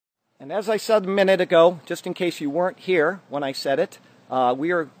And as I said a minute ago, just in case you weren't here when I said it,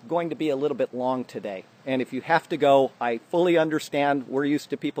 we are going to be a little bit long today. And if you have to go, I fully understand. We're used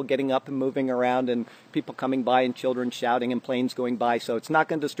to people getting up and moving around and people coming by and children shouting and planes going by. So it's not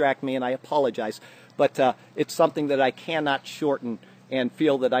going to distract me, and I apologize. But it's something that I cannot shorten and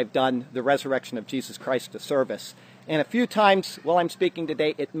feel that I've done the resurrection of Jesus Christ a service. And a few times while I'm speaking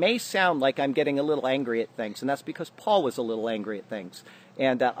today, it may sound like I'm getting a little angry at things. And that's because Paul was a little angry at things.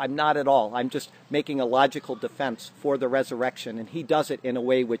 And I'm not at all. I'm just making a logical defense for the resurrection. And he does it in a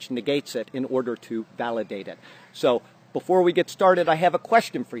way which negates it in order to validate it. So before we get started, I have a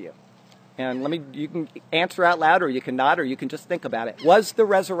question for you. And you can answer out loud, or you can not, or you can just think about it. Was the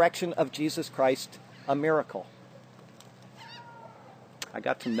resurrection of Jesus Christ a miracle? I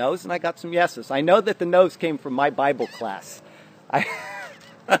got some no's and I got some yeses. I know that the no's came from my Bible class.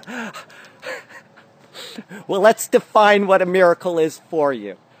 Well, let's define what a miracle is for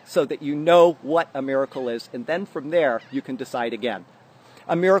you so that you know what a miracle is, and then from there you can decide again.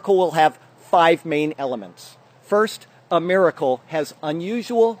 A miracle will have 5 main elements. First, a miracle has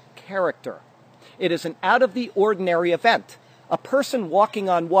unusual character. It is an out-of-the-ordinary event. A person walking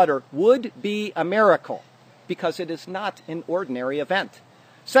on water would be a miracle because it is not an ordinary event.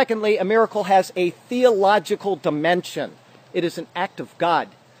 Secondly, a miracle has a theological dimension. It is an act of God.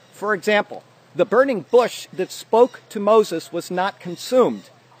 For example, the burning bush that spoke to Moses was not consumed.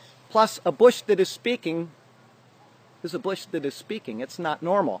 Plus, a bush that is speaking is a bush that is speaking. It's not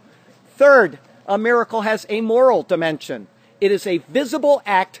normal. Third, a miracle has a moral dimension. It is a visible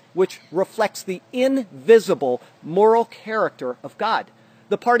act which reflects the invisible moral character of God.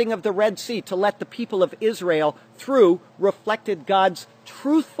 The parting of the Red Sea to let the people of Israel through reflected God's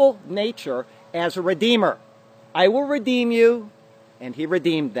truthful nature as a redeemer. I will redeem you, and he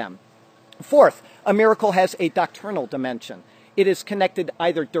redeemed them. Fourth, a miracle has a doctrinal dimension. It is connected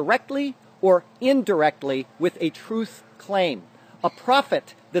either directly or indirectly with a truth claim. A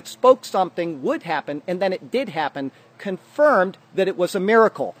prophet that spoke something would happen, and then it did happen, confirmed that it was a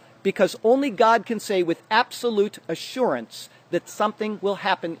miracle, because only God can say with absolute assurance that something will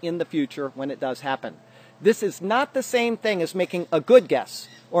happen in the future when it does happen. This is not the same thing as making a good guess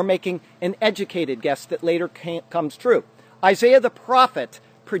or making an educated guess that later comes true. Isaiah the prophet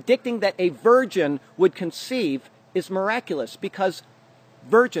predicting that a virgin would conceive is miraculous because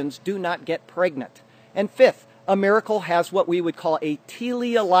virgins do not get pregnant. And fifth, a miracle has what we would call a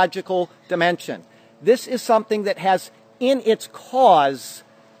teleological dimension. This is something that has in its cause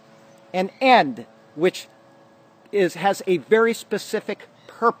an end, which has a very specific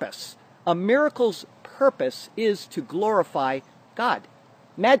purpose. A miracle's purpose is to glorify God.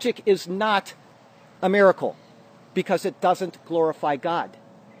 Magic is not a miracle because it doesn't glorify God.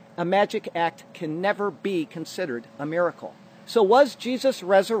 A magic act can never be considered a miracle. So was Jesus'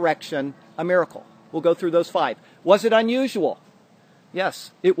 resurrection a miracle? We'll go through those 5. Was it unusual?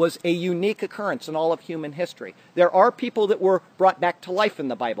 Yes, it was a unique occurrence in all of human history. There are people that were brought back to life in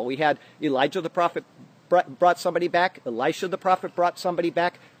the Bible. We had Elijah the prophet brought somebody back. Elisha the prophet brought somebody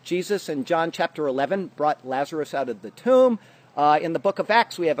back. Jesus in John chapter 11 brought Lazarus out of the tomb. In the book of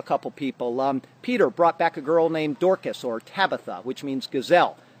Acts, we have a couple people. Peter brought back a girl named Dorcas, or Tabitha, which means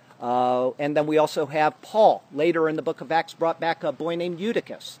gazelle. And then we also have Paul, later in the book of Acts, brought back a boy named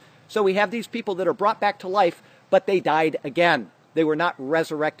Eutychus. So we have these people that are brought back to life, but they died again. They were not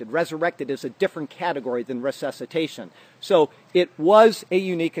resurrected. Resurrected is a different category than resuscitation. So it was a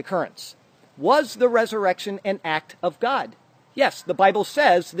unique occurrence. Was the resurrection an act of God? Yes, the Bible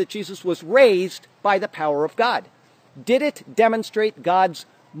says that Jesus was raised by the power of God. Did it demonstrate God's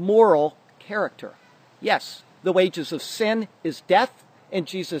moral character? Yes, the wages of sin is death, and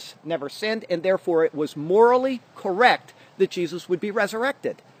Jesus never sinned, and therefore it was morally correct that Jesus would be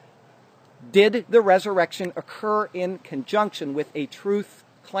resurrected. Did the resurrection occur in conjunction with a truth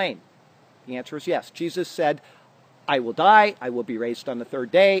claim? The answer is yes. Jesus said, I will die, I will be raised on the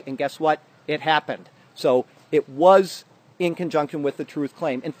 3rd day, and guess what? It happened. So it was in conjunction with the truth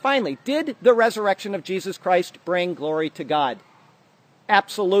claim. And finally, did the resurrection of Jesus Christ bring glory to God?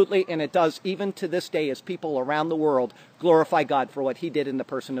 Absolutely, and it does even to this day as people around the world glorify God for what he did in the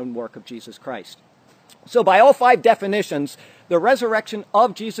person and work of Jesus Christ. So by all 5 definitions, the resurrection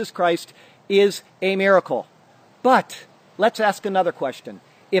of Jesus Christ is a miracle. But let's ask another question.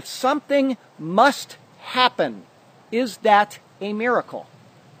 If something must happen, is that a miracle?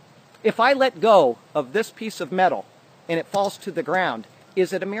 If I let go of this piece of metal and it falls to the ground,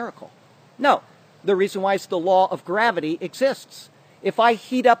 is it a miracle? No. The reason why is the law of gravity exists. If I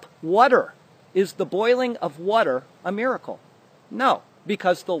heat up water, is the boiling of water a miracle? No,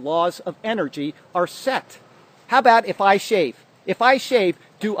 because the laws of energy are set. How about if I shave? If I shave,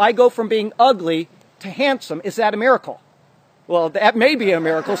 Do I go from being ugly to handsome? Is that a miracle? Well, that may be a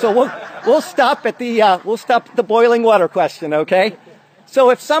miracle. So we'll stop at the boiling water question, okay? So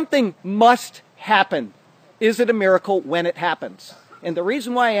if something must happen, is it a miracle when it happens? And the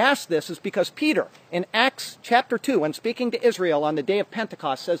reason why I ask this is because Peter, in Acts chapter 2, when speaking to Israel on the day of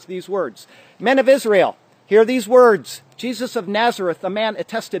Pentecost, says these words, "Men of Israel, hear these words. Jesus of Nazareth, a man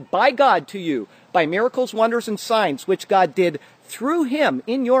attested by God to you, by miracles, wonders, and signs, which God did through him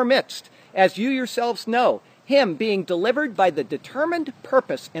in your midst, as you yourselves know. Him being delivered by the determined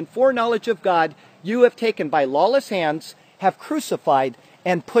purpose and foreknowledge of God, you have taken by lawless hands, have crucified,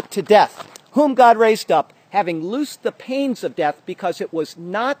 and put to death, whom God raised up, having loosed the pains of death, because it was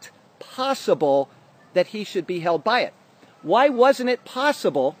not possible that he should be held by it." Why wasn't it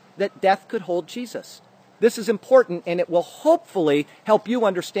possible that death could hold Jesus? This is important, and it will hopefully help you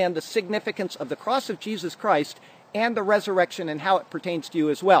understand the significance of the cross of Jesus Christ and the resurrection and how it pertains to you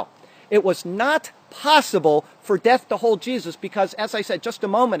as well. It was not possible for death to hold Jesus because, as I said just a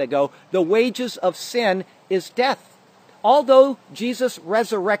moment ago, the wages of sin is death. Although Jesus'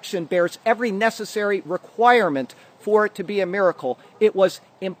 resurrection bears every necessary requirement for it to be a miracle, it was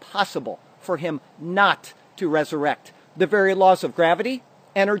impossible for him not to resurrect. The very laws of gravity,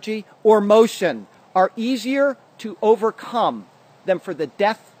 energy, or motion are easier to overcome than for the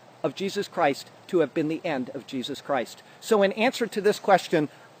death of Jesus Christ to have been the end of Jesus Christ. So in answer to this question,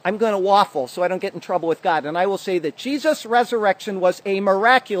 I'm going to waffle so I don't get in trouble with God, and I will say that Jesus' resurrection was a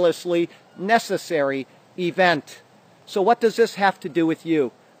miraculously necessary event. So what does this have to do with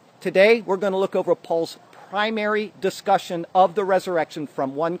you? Today, we're going to look over Paul's primary discussion of the resurrection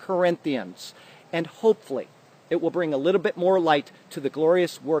from 1 Corinthians, and hopefully it will bring a little bit more light to the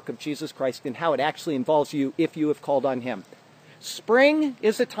glorious work of Jesus Christ and how it actually involves you if you have called on him. Spring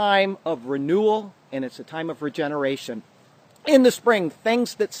is a time of renewal, and it's a time of regeneration. In the spring,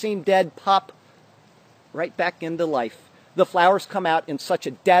 things that seem dead pop right back into life. The flowers come out in such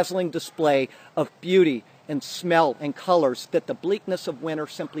a dazzling display of beauty and smell and colors that the bleakness of winter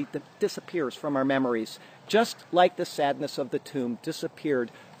simply disappears from our memories, just like the sadness of the tomb disappeared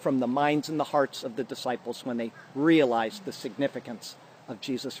from the minds and the hearts of the disciples when they realized the significance of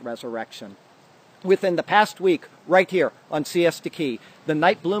Jesus' resurrection. Within the past week, right here on Siesta Key, the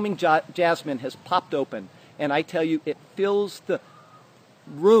night blooming jasmine has popped open, and I tell you, it fills the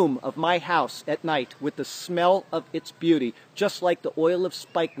room of my house at night with the smell of its beauty, just like the oil of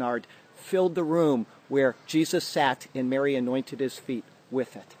spikenard filled the room where Jesus sat and Mary anointed his feet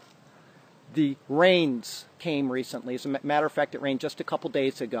with it. The rains came recently. As a matter of fact, it rained just a couple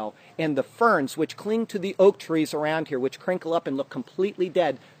days ago. And the ferns, which cling to the oak trees around here, which crinkle up and look completely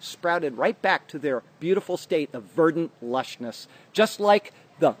dead, sprouted right back to their beautiful state of verdant lushness. Just like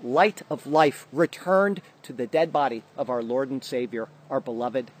the light of life returned to the dead body of our Lord and Savior, our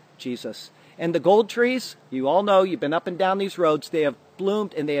beloved Jesus. And the gold trees, you all know, you've been up and down these roads, they have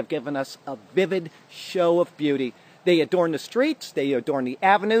bloomed and they have given us a vivid show of beauty. They adorn the streets, they adorn the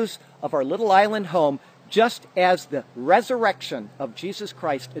avenues of our little island home, just as the resurrection of Jesus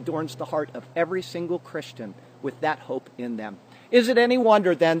Christ adorns the heart of every single Christian with that hope in them. Is it any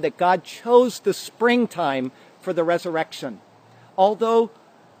wonder then that God chose the springtime for the resurrection? Although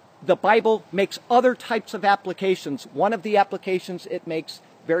the Bible makes other types of applications, one of the applications it makes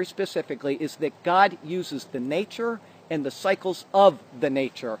very specifically is that God uses the nature and the cycles of the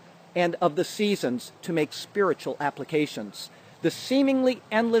nature and of the seasons to make spiritual applications. The seemingly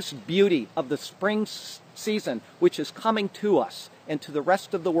endless beauty of the spring season, which is coming to us and to the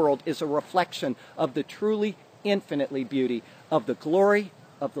rest of the world, is a reflection of the truly infinitely beauty of the glory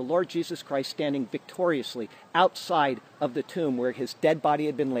of the Lord Jesus Christ standing victoriously outside of the tomb where his dead body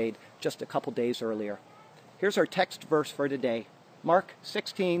had been laid just a couple days earlier. Here's our text verse for today. Mark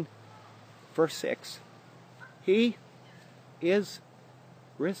 16, verse 6. He is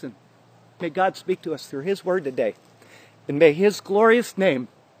risen. May God speak to us through his word today, and may his glorious name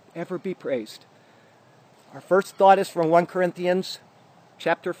ever be praised. Our first thought is from 1 Corinthians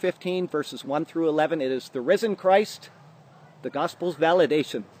chapter 15, verses 1 through 11. It is the risen Christ, the gospel's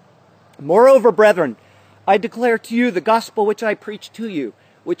validation. Moreover, brethren, I declare to you the gospel which I preached to you,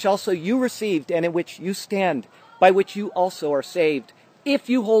 which also you received, and in which you stand, by which you also are saved, if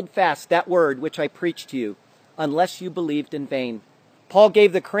you hold fast that word which I preached to you, unless you believed in vain. Paul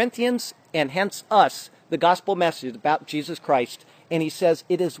gave the Corinthians, and hence us, the gospel message about Jesus Christ, and he says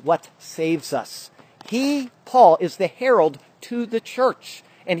it is what saves us. He, Paul, is the herald to the church,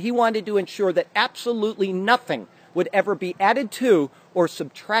 and he wanted to ensure that absolutely nothing would ever be added to or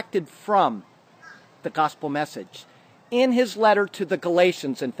subtracted from the gospel message. In his letter to the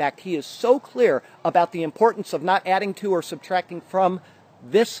Galatians, in fact, he is so clear about the importance of not adding to or subtracting from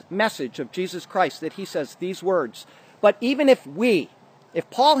this message of Jesus Christ that he says these words. But even if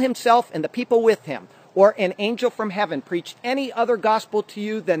Paul himself and the people with him, or an angel from heaven preached any other gospel to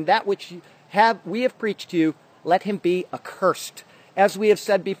you than that which we have preached to you, let him be accursed. As we have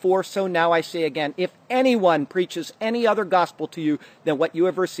said before, so now I say again, if anyone preaches any other gospel to you than what you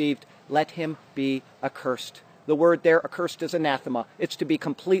have received, let him be accursed. The word there, accursed, is anathema. It's to be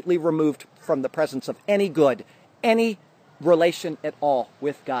completely removed from the presence of any good, any relation at all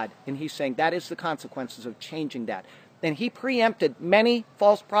with God. And he's saying that is the consequences of changing that. And he preempted many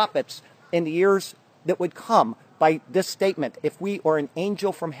false prophets in the years that would come by this statement, if we are an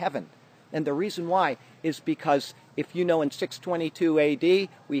angel from heaven. And the reason why is because, if you know, in 622 AD,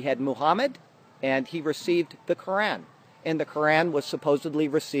 we had Muhammad, and he received the Quran. And the Quran was supposedly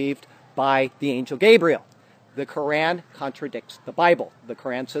received by the angel Gabriel. The Quran contradicts the Bible. The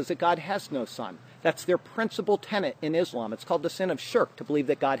Quran says that God has no son. That's their principal tenet in Islam. It's called the sin of shirk, to believe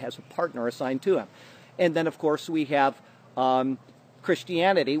that God has a partner assigned to him. And then, of course, we have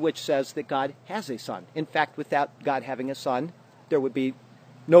Christianity, which says that God has a son. In fact, without God having a son, there would be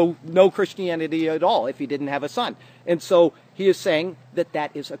no Christianity at all if he didn't have a son. And so he is saying that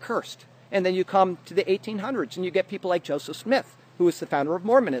that is accursed. And then you come to the 1800s and you get people like Joseph Smith, who is the founder of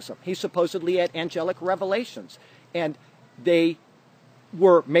Mormonism. He supposedly had angelic revelations, and they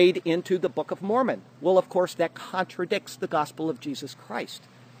were made into the Book of Mormon. Well, of course, that contradicts the gospel of Jesus Christ.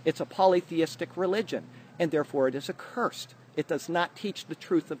 It's a polytheistic religion, and therefore it is accursed. It does not teach the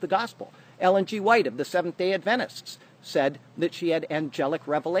truth of the gospel. Ellen G. White of the Seventh-day Adventists said that she had angelic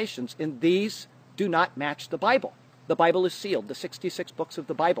revelations, and these do not match the Bible. The Bible is sealed, the 66 books of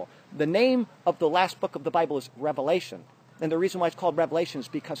the Bible. The name of the last book of the Bible is Revelation. And the reason why it's called Revelation is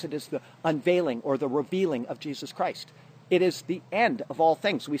because it is the unveiling or the revealing of Jesus Christ. It is the end of all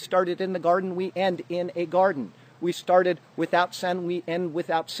things. We started in the garden, we end in a garden. We started without sin, we end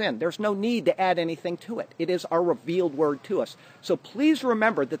without sin. There's no need to add anything to it. It is our revealed word to us. So please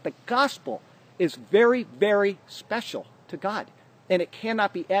remember that the gospel is very, very special to God. And it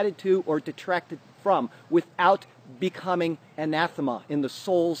cannot be added to or detracted from without becoming anathema in the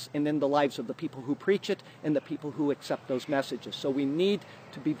souls and in the lives of the people who preach it and the people who accept those messages. So we need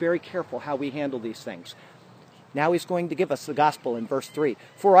to be very careful how we handle these things. Now he's going to give us the gospel in verse 3.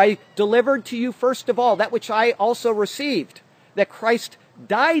 For I delivered to you first of all that which I also received, that Christ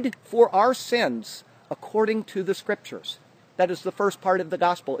died for our sins according to the Scriptures. That is the first part of the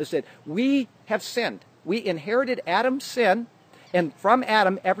gospel, is that we have sinned. We inherited Adam's sin, and from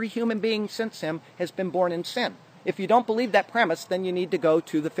Adam, every human being since him has been born in sin. If you don't believe that premise, then you need to go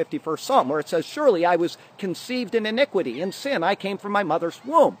to the 51st Psalm, where it says, surely I was conceived in iniquity. In sin, I came from my mother's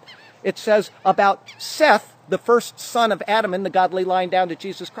womb. It says about Seth, the first son of Adam in the godly line down to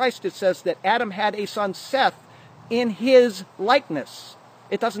Jesus Christ, it says that Adam had a son, Seth, in his likeness.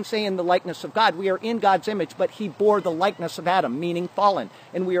 It doesn't say in the likeness of God. We are in God's image, but he bore the likeness of Adam, meaning fallen.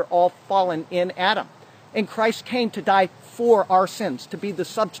 And we are all fallen in Adam. And Christ came to die for our sins, to be the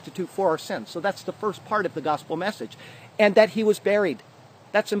substitute for our sins. So that's the first part of the gospel message. And that he was buried.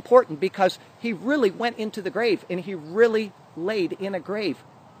 That's important because he really went into the grave, and he really laid in a grave,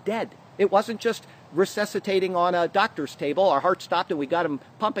 dead. It wasn't just resuscitating on a doctor's table. Our heart stopped and we got him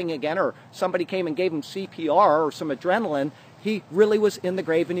pumping again, or somebody came and gave him CPR or some adrenaline. He really was in the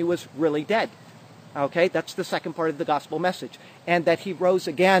grave and he was really dead. Okay, that's the second part of the gospel message. And that he rose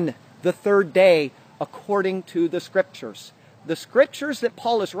again the third day according to the Scriptures. The Scriptures that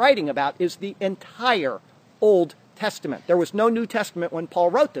Paul is writing about is the entire Old Testament. There was no New Testament when Paul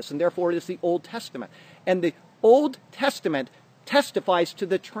wrote this, and therefore it is the Old Testament. And the Old Testament testifies to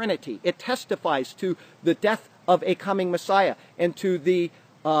the Trinity. It testifies to the death of a coming Messiah and to the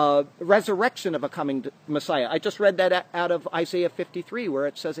resurrection of a coming Messiah. I just read that out of Isaiah 53, where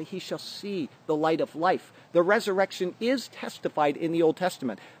it says that he shall see the light of life. The resurrection is testified in the Old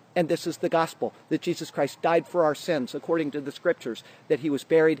Testament. And this is the gospel, that Jesus Christ died for our sins according to the Scriptures, that he was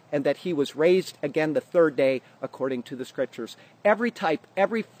buried, and that he was raised again the third day according to the Scriptures. Every type,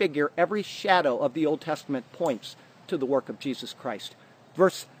 every figure, every shadow of the Old Testament points to the work of Jesus Christ.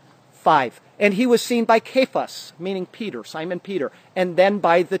 Verse 5, and he was seen by Cephas, meaning Peter, Simon Peter, and then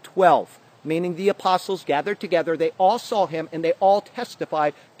by the 12, meaning the apostles gathered together. They all saw him, and they all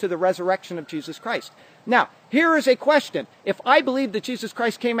testified to the resurrection of Jesus Christ. Now, here is a question. If I believe that Jesus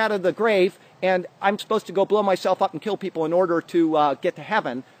Christ came out of the grave, and I'm supposed to go blow myself up and kill people in order to get to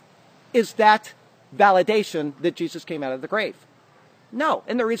heaven, is that validation that Jesus came out of the grave? No.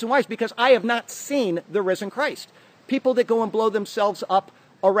 And the reason why is because I have not seen the risen Christ. People that go and blow themselves up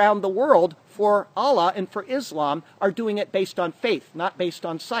around the world for Allah and for Islam are doing it based on faith, not based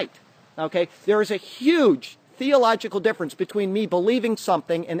on sight. Okay? There is a huge theological difference between me believing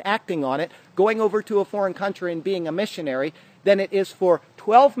something and acting on it, going over to a foreign country and being a missionary, than it is for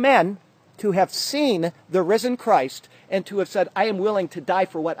 12 men to have seen the risen Christ and to have said, I am willing to die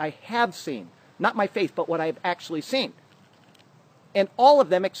for what I have seen. Not my faith, but what I have actually seen. And all of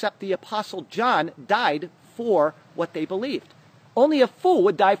them, except the Apostle John, died for what they believed. Only a fool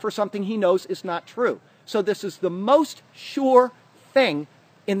would die for something he knows is not true. So this is the most sure thing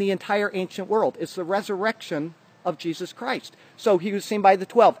in the entire ancient world. It's the resurrection of Jesus Christ. So he was seen by the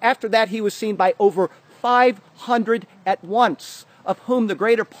 12. After that, he was seen by over 500 at once, of whom the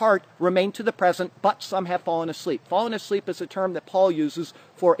greater part remain to the present, but some have fallen asleep. Fallen asleep is a term that Paul uses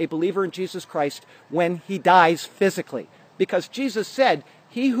for a believer in Jesus Christ when he dies physically. Because Jesus said,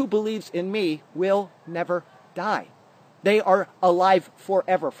 he who believes in me will never die. They are alive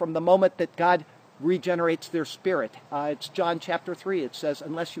forever from the moment that God regenerates their spirit. It's John chapter 3. It says,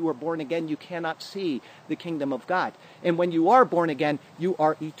 unless you are born again, you cannot see the kingdom of God. And when you are born again, you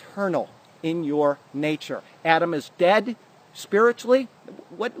are eternal in your nature. Adam is dead spiritually.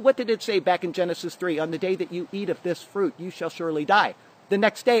 What did it say back in Genesis 3? On the day that you eat of this fruit, you shall surely die. The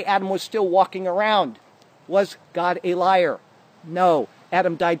next day, Adam was still walking around. Was God a liar? No.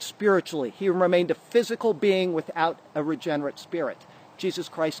 Adam died spiritually. He remained a physical being without a regenerate spirit. Jesus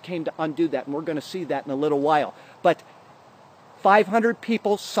Christ came to undo that, and we're going to see that in a little while. But 500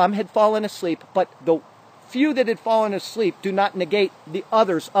 people, some had fallen asleep, but the few that had fallen asleep do not negate the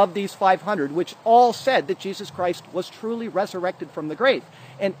others of these 500, which all said that Jesus Christ was truly resurrected from the grave.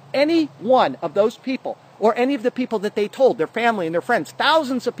 And any one of those people, or any of the people that they told, their family and their friends,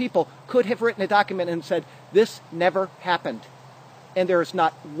 thousands of people could have written a document and said, this never happened. And there is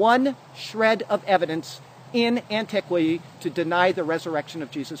not one shred of evidence in antiquity to deny the resurrection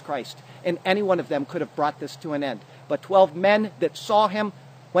of Jesus Christ. And any one of them could have brought this to an end. But 12 men that saw him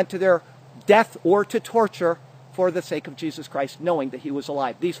went to their death or to torture for the sake of Jesus Christ, knowing that he was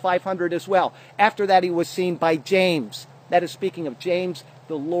alive. These 500 as well. After that, he was seen by James. That is speaking of James,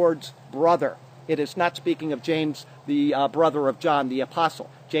 the Lord's brother. It is not speaking of James, the brother of John, the apostle.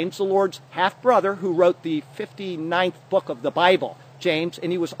 James, the Lord's half-brother, who wrote the 59th book of the Bible, James,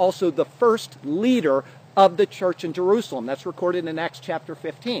 and he was also the first leader of the church in Jerusalem. That's recorded in Acts chapter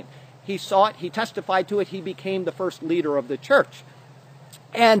 15. He saw it, he testified to it, he became the first leader of the church.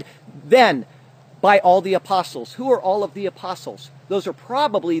 And then, by all the apostles. Who are all of the apostles? Those are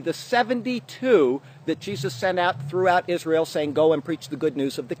probably the 72 that Jesus sent out throughout Israel, saying, go and preach the good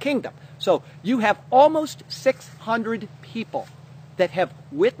news of the kingdom. So you have almost 600 people that have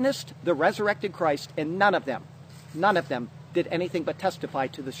witnessed the resurrected Christ, and none of them did anything but testify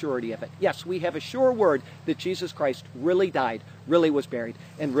to the surety of it. Yes, we have a sure word that Jesus Christ really died, really was buried,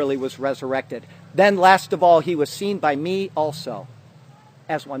 and really was resurrected. Then last of all, he was seen by me also,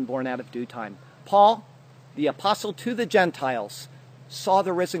 as one born out of due time. Paul, the apostle to the Gentiles, saw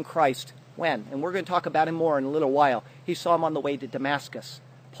the risen Christ when? And we're going to talk about him more in a little while. He saw him on the way to Damascus.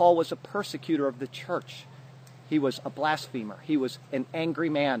 Paul was a persecutor of the church. He was a blasphemer. He was an angry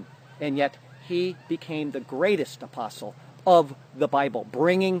man. And yet he became the greatest apostle of the Bible,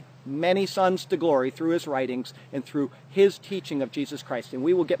 bringing many sons to glory through his writings and through his teaching of Jesus Christ. And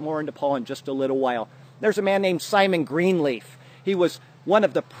we will get more into Paul in just a little while. There's a man named Simon Greenleaf. He was one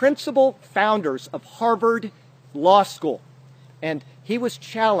of the principal founders of Harvard Law School. And he was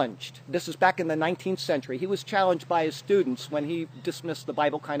challenged. This is back in the 19th century. He was challenged by his students when he dismissed the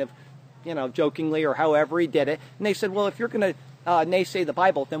Bible kind of, jokingly or however he did it. And they said, well, if you're going to naysay the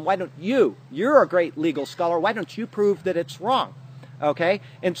Bible, then why don't you're a great legal scholar, why don't you prove that it's wrong? Okay?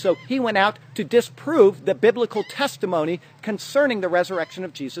 And so he went out to disprove the biblical testimony concerning the resurrection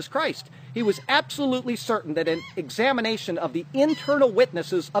of Jesus Christ. He was absolutely certain that an examination of the internal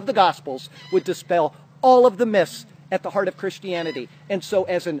witnesses of the Gospels would dispel all of the myths at the heart of Christianity. And so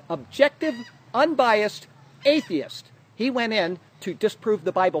as an objective, unbiased atheist, he went in to disprove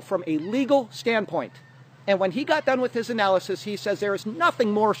the Bible from a legal standpoint. And when he got done with his analysis, he says there is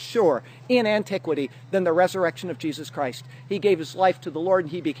nothing more sure in antiquity than the resurrection of Jesus Christ. He gave his life to the Lord,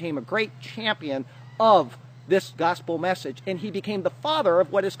 and he became a great champion of this gospel message. And he became the father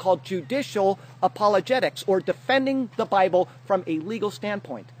of what is called judicial apologetics, or defending the Bible from a legal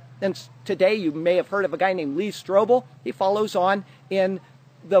standpoint. And today you may have heard of a guy named Lee Strobel. He follows on in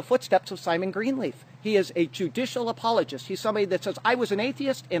the footsteps of Simon Greenleaf. He is a judicial apologist. He's somebody that says, I was an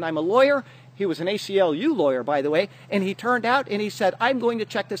atheist and I'm a lawyer. He was an ACLU lawyer, by the way. And he turned out and he said, I'm going to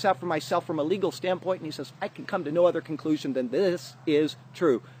check this out for myself from a legal standpoint. And he says, I can come to no other conclusion than this is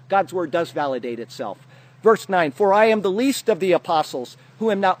true. God's word does validate itself. Verse 9, for I am the least of the apostles, who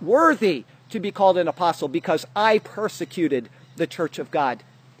am not worthy to be called an apostle, because I persecuted the church of God.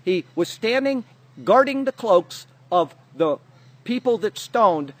 He was standing guarding the cloaks of the people that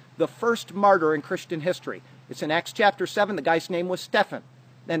stoned the first martyr in Christian history. It's in Acts chapter 7. The guy's name was Stephen.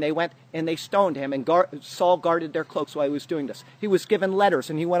 Then they went and they stoned him, and Saul guarded their cloaks while he was doing this. He was given letters,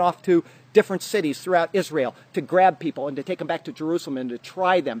 and he went off to different cities throughout Israel to grab people and to take them back to Jerusalem and to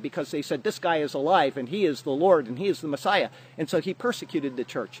try them, because they said, this guy is alive, and he is the Lord, and he is the Messiah. And so he persecuted the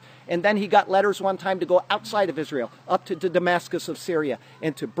church. And then he got letters one time to go outside of Israel, up to Damascus of Syria,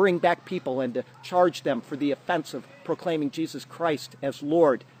 and to bring back people and to charge them for the offense of proclaiming Jesus Christ as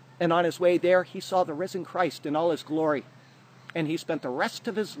Lord. And on his way there, he saw the risen Christ in all his glory. And he spent the rest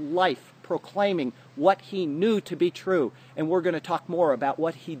of his life proclaiming what he knew to be true. And we're going to talk more about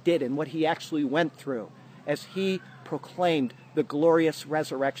what he did and what he actually went through as he proclaimed the glorious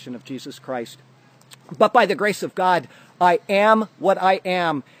resurrection of Jesus Christ. But by the grace of God, I am what I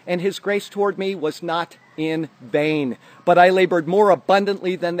am, and his grace toward me was not in vain. But I labored more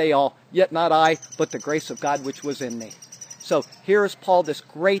abundantly than they all, yet not I, but the grace of God which was in me. So here is Paul, this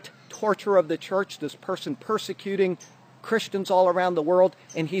great torturer of the church, this person persecuting Christians all around the world,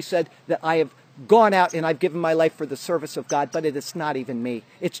 and he said that I have gone out and I've given my life for the service of God, but it is not even me.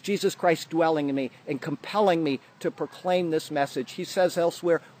 It's Jesus Christ dwelling in me and compelling me to proclaim this message. He says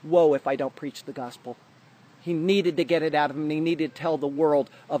elsewhere, woe if I don't preach the gospel. He needed to get it out of him, and he needed to tell the world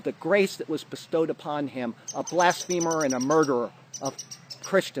of the grace that was bestowed upon him, a blasphemer and a murderer of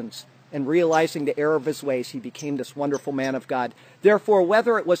Christians. And realizing the error of his ways, he became this wonderful man of God. Therefore,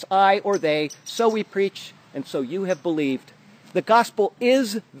 whether it was I or they, so we preach, and so you have believed. The gospel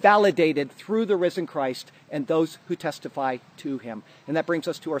is validated through the risen Christ and those who testify to him. And that brings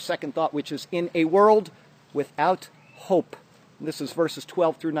us to our second thought, which is in a world without hope. And this is verses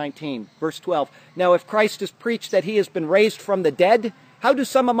 12 through 19. Verse 12. Now if Christ is preached that he has been raised from the dead, how do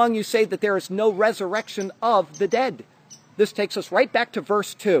some among you say that there is no resurrection of the dead? This takes us right back to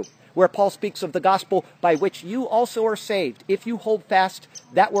verse 2, where Paul speaks of the gospel by which you also are saved, if you hold fast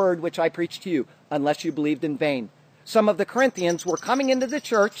that word which I preached to you, unless you believed in vain. Some of the Corinthians were coming into the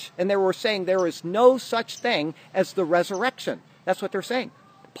church, and they were saying there is no such thing as the resurrection. That's what they're saying.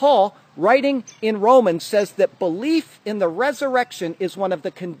 Paul, writing in Romans, says that belief in the resurrection is one of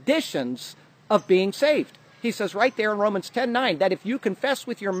the conditions of being saved. He says right there in Romans 10:9 that if you confess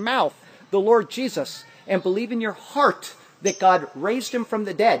with your mouth the Lord Jesus and believe in your heart that God raised him from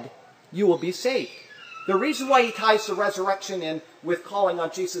the dead, you will be saved. The reason why he ties the resurrection in with calling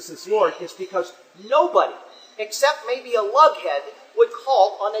on Jesus as Lord is because nobody, except maybe a lughead, would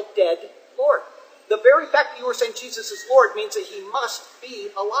call on a dead Lord. The very fact that you are saying Jesus is Lord means that he must be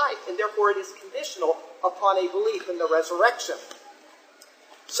alive, and therefore it is conditional upon a belief in the resurrection.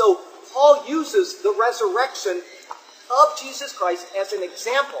 So Paul uses the resurrection of Jesus Christ as an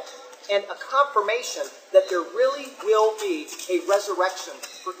example and a confirmation that there really will be a resurrection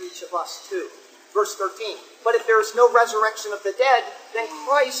for each of us too. Verse 13, but if there is no resurrection of the dead, then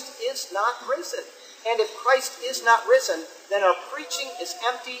Christ is not risen. And if Christ is not risen, then our preaching is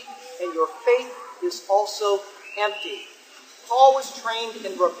empty, and your faith is also empty. Paul was trained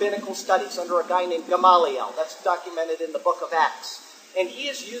in rabbinical studies under a guy named Gamaliel. That's documented in the book of Acts. And he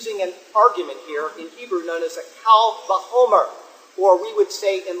is using an argument here in Hebrew known as a kal vachomer, or we would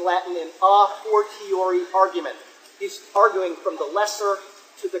say in Latin an a fortiori argument. He's arguing from the lesser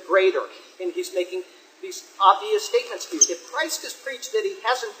to the greater, and he's making these obvious statements to you. If Christ is preached that he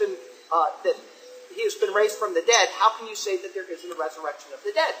hasn't been, that he has been raised from the dead, how can you say that there isn't a resurrection of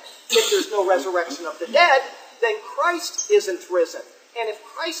the dead? If there's no resurrection of the dead, then Christ isn't risen. And if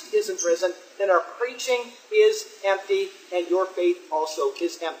Christ isn't risen, then our preaching is empty, and your faith also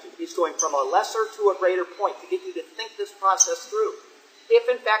is empty. He's going from a lesser to a greater point to get you to think this process through. If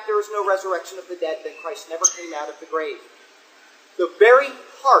in fact there is no resurrection of the dead, then Christ never came out of the grave. The very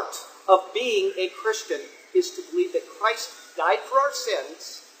heart of being a Christian is to believe that Christ died for our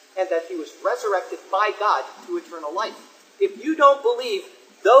sins and that he was resurrected by God to eternal life. If you don't believe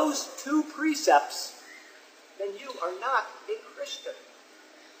those two precepts, then you are not a Christian.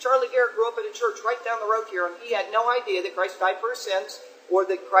 Charlie Garrett grew up in a church right down the road here, and he had no idea that Christ died for his sins or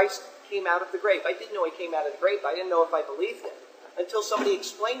that Christ came out of the grave. I didn't know he came out of the grave. I didn't know if I believed it until somebody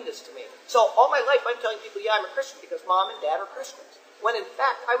explained this to me. So all my life I'm telling people, yeah, I'm a Christian because mom and dad are Christians. When in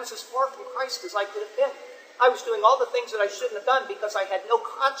fact, I was as far from Christ as I could have been. I was doing all the things that I shouldn't have done because I had no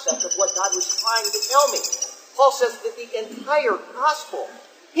concept of what God was trying to tell me. Paul says that the entire gospel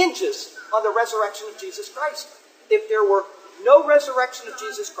hinges on the resurrection of Jesus Christ. If there were no resurrection of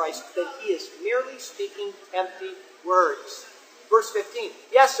Jesus Christ, then he is merely speaking empty words. Verse 15,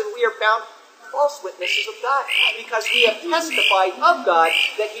 yes, and we are found false witnesses of God, because we have testified of God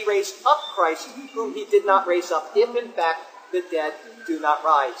that he raised up Christ, whom he did not raise up, if in fact the dead do not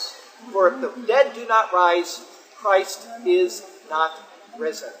rise. For if the dead do not rise, Christ is not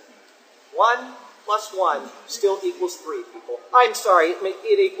risen. 1 plus 1 still equals 3, people. I'm sorry,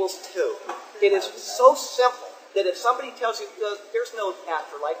 it equals 2. It is so simple that if somebody tells you there's no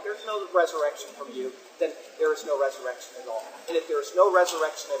afterlife, there's no resurrection from you, then there is no resurrection at all. And if there is no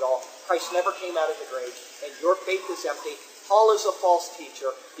resurrection at all, Christ never came out of the grave, and your faith is empty. Paul is a false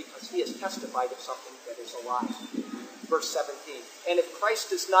teacher because he has testified of something that is a lie. Verse 17. And if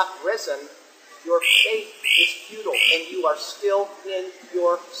Christ is not risen, your faith is futile, and you are still in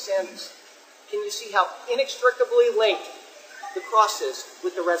your sins. Can you see how inextricably linked the cross is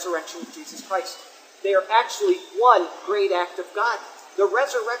with the resurrection of Jesus Christ? They are actually one great act of God. The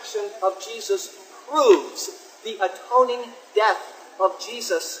resurrection of Jesus proves the atoning death of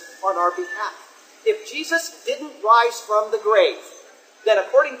Jesus on our behalf. If Jesus didn't rise from the grave, then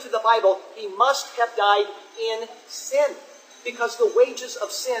according to the Bible, he must have died in sin, because the wages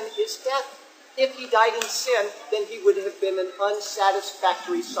of sin is death. If he died in sin, then he would have been an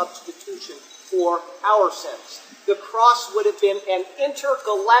unsatisfactory substitution for our sins. The cross would have been an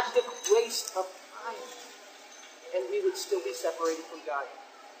intergalactic waste of time, and we would still be separated from God.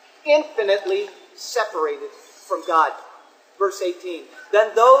 Infinitely separated from God. Verse 18.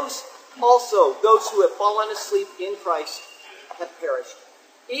 Then those who have fallen asleep in Christ have perished.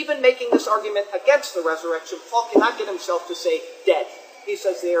 Even making this argument against the resurrection, Paul cannot get himself to say dead. He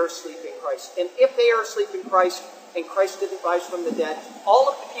says they are asleep in Christ. And if they are asleep in Christ, and Christ didn't rise from the dead, all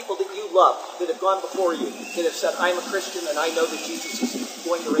of the people that you love, that have gone before you, that have said, I'm a Christian and I know that Jesus is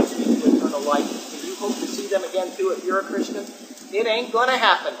going to raise me to eternal life, and you hope to see them again too if you're a Christian, it ain't going to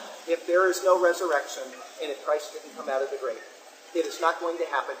happen if there is no resurrection and if Christ didn't come out of the grave. It is not going to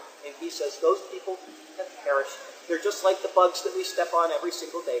happen. And he says those people have perished. They're just like the bugs that we step on every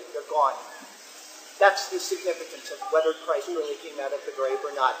single day. They're gone. That's the significance of whether Christ really came out of the grave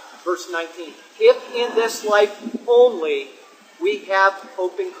or not. Verse 19. If in this life only we have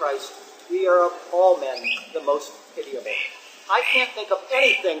hope in Christ, we are of all men the most pitiable. I can't think of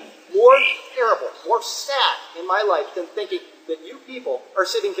anything more terrible, more sad in my life than thinking that you people are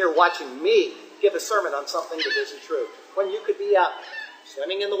sitting here watching me give a sermon on something that isn't true. When you could be out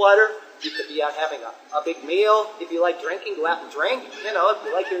swimming in the water, you could be out having a big meal. If you like drinking, go out and drink. You know, if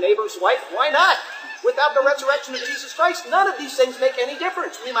you like your neighbor's wife, why not? Without the resurrection of Jesus Christ, none of these things make any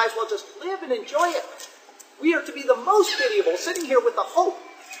difference. We might as well just live and enjoy it. We are to be the most pitiable, sitting here with a hope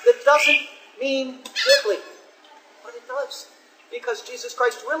that doesn't mean diddly. But it does. Because Jesus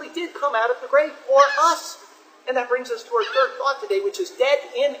Christ really did come out of the grave for us. And that brings us to our third thought today, which is dead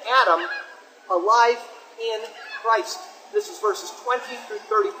in Adam, alive in Christ. This is verses 20 through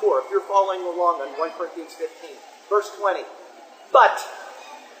 34, if you're following along on 1 Corinthians 15. Verse 20. But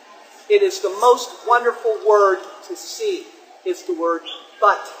it is the most wonderful word to see, is the word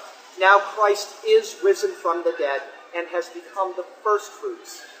but. Now Christ is risen from the dead and has become the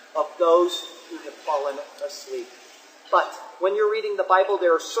firstfruits of those who have fallen asleep. But when you're reading the Bible,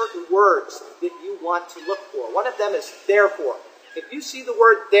 there are certain words that you want to look for. One of them is therefore. If you see the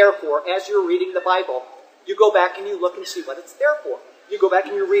word therefore as you're reading the Bible, you go back and you look and see what it's there for. You go back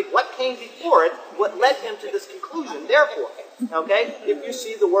and you read what came before it, what led him to this conclusion, therefore. Okay? If you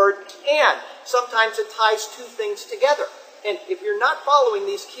see the word and, sometimes it ties two things together. And if you're not following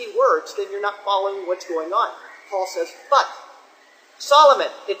these key words, then you're not following what's going on. Paul says, but. Solomon,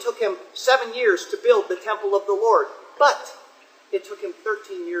 it took him 7 years to build the temple of the Lord. But it took him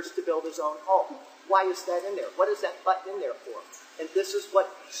 13 years to build his own home. Why is that in there? What is that but in there for? And this is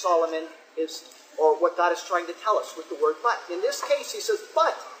what Solomon is, or what God is trying to tell us with the word but. In this case, he says,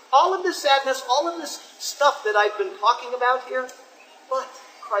 but all of this sadness, all of this stuff that I've been talking about here, but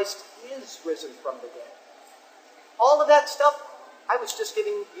Christ is risen from the dead. All of that stuff, I was just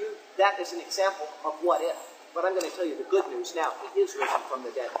giving you that as an example of what if. But I'm going to tell you the good news now. He is risen from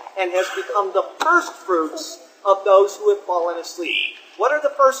the dead and has become the first fruits of those who have fallen asleep. What are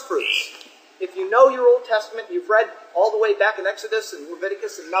the first fruits? If you know your Old Testament, you've read all the way back in Exodus and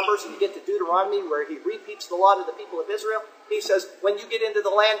Leviticus and Numbers, and you get to Deuteronomy where he repeats the law to the people of Israel. He says, when you get into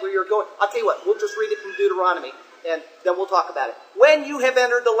the land where you're going, I'll tell you what, we'll just read it from Deuteronomy, and then we'll talk about it. When you have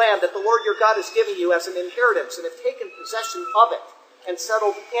entered the land that the Lord your God is giving you as an inheritance and have taken possession of it and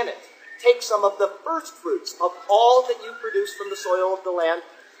settled in it, take some of the first fruits of all that you produce from the soil of the land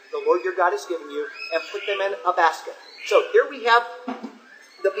the Lord your God has given you, and put them in a basket. So here we have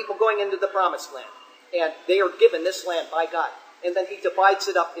the people going into the promised land, and they are given this land by God. And then he divides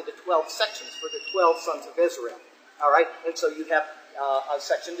it up into 12 sections for the 12 sons of Israel. All right? And so you have a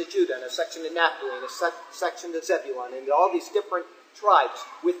section to Judah, and a section to Naphtali, and a section to Zebulun, and all these different tribes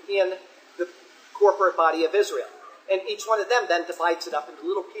within the corporate body of Israel. And each one of them then divides it up into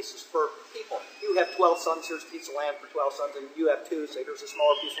little pieces for people. You have 12 sons, here's a piece of land for 12 sons, and you have 2, so here's a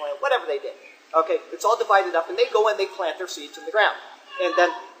smaller piece of land, whatever they did. Okay, it's all divided up, and they go and they plant their seeds in the ground. And then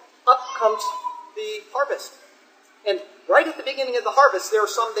up comes the harvest. And right at the beginning of the harvest, there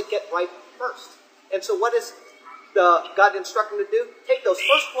are some that get ripe first. And so what is God instructing them to do? Take those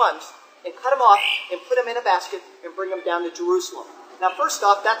first ones and cut them off and put them in a basket and bring them down to Jerusalem. Now, first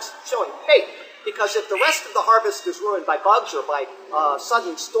off, that's showing faith. Because if the rest of the harvest is ruined by bugs or by a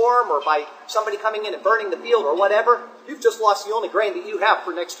sudden storm or by somebody coming in and burning the field or whatever, you've just lost the only grain that you have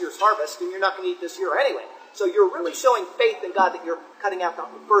for next year's harvest, and you're not going to eat this year anyway. So you're really showing faith in God that you're cutting out the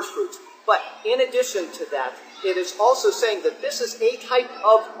first fruits. But in addition to that, it is also saying that this is a type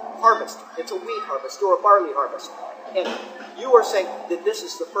of harvest. It's a wheat harvest or a barley harvest. And you are saying that this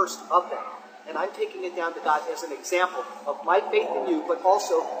is the first of them. And I'm taking it down to God as an example of my faith in you, but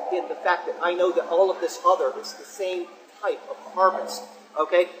also in the fact that I know that all of this other is the same type of harvest.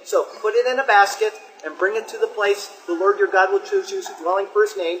 Okay? So put it in a basket and bring it to the place the Lord your God will choose you as a dwelling for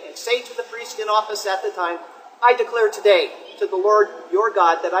his name, and say to the priest in office at the time, I declare today to the Lord your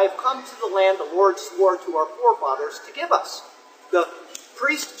God that I have come to the land the Lord swore to our forefathers to give us. The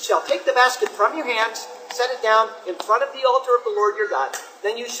priest shall take the basket from your hands, set it down in front of the altar of the Lord your God.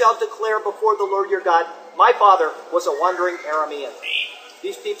 Then you shall declare before the Lord your God, my father was a wandering Aramean.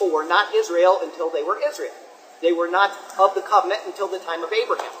 These people were not Israel until they were Israel. They were not of the covenant until the time of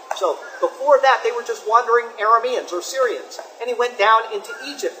Abraham. So before that, they were just wandering Arameans or Syrians. And he went down into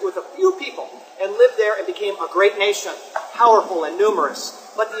Egypt with a few people and lived there and became a great nation, powerful and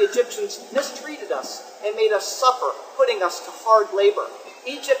numerous. But the Egyptians mistreated us and made us suffer, putting us to hard labor.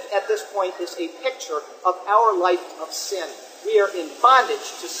 Egypt at this point is a picture of our life of sin. We are in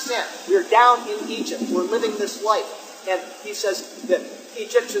bondage to sin. We are down in Egypt. We're living this life. And he says that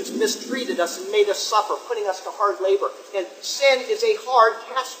Egyptians mistreated us and made us suffer, putting us to hard labor. And sin is a hard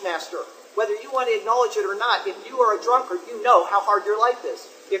taskmaster. Whether you want to acknowledge it or not, if you are a drunkard, you know how hard your life is.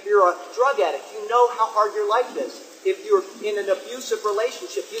 If you're a drug addict, you know how hard your life is. If you're in an abusive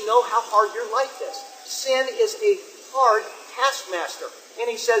relationship, you know how hard your life is. Sin is a hard taskmaster. And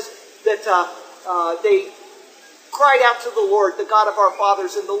he says that they cried out to the Lord, the God of our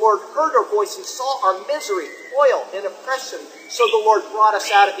fathers, and the Lord heard our voice and saw our misery, toil, and oppression. So the Lord brought us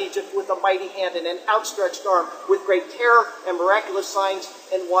out of Egypt with a mighty hand and an outstretched arm, with great terror and miraculous signs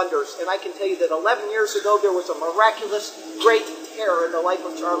and wonders. And I can tell you that 11 years ago, there was a miraculous, great terror in the life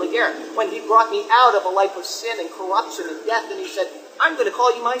of Charlie Garrett, when he brought me out of a life of sin and corruption and death, and he said, I'm going to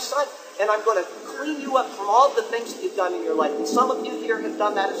call you my son, and I'm going to clean you up from all the things that you've done in your life. And some of you here have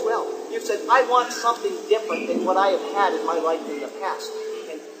done that as well. You've said, I want something different than what I have had in my life in the past.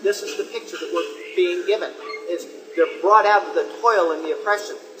 And this is the picture that we're being given. Is they're brought out of the toil and the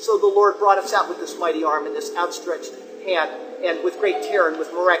oppression. So the Lord brought us out with this mighty arm and this outstretched hand, and with great terror and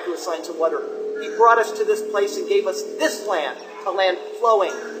with miraculous signs of wonder. He brought us to this place and gave us this land, a land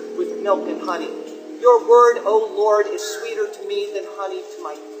flowing with milk and honey. Your word, O Lord, is sweeter to me than honey to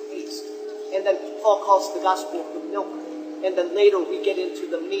my taste. And then Paul calls the gospel the milk. And then later we get into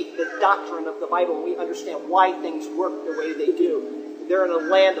the meat, the doctrine of the Bible, and we understand why things work the way they do. They're in a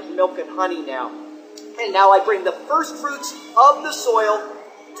land of milk and honey now. And now I bring the first fruits of the soil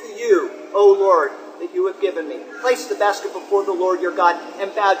to you, O Lord, that you have given me. Place the basket before the Lord your God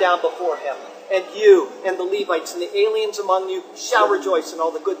and bow down before him. And you and the Levites and the aliens among you shall rejoice in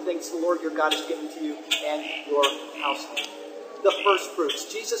all the good things the Lord your God has given to you and your household. The first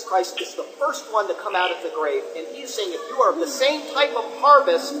fruits. Jesus Christ is the first one to come out of the grave. And he's saying if you are of the same type of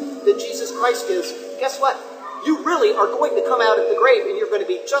harvest that Jesus Christ is, guess what? You really are going to come out of the grave and you're going to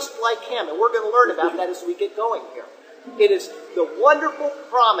be just like him. And we're going to learn about that as we get going here. It is the wonderful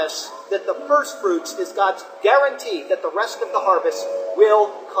promise that the first fruits is God's guarantee that the rest of the harvest will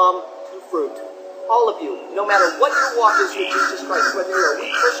come to fruit. All of you, no matter what your walk is with Jesus Christ, whether you're a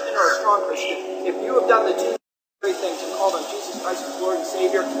weak Christian or a strong Christian, if you have done the two great things and called on Jesus Christ as Lord and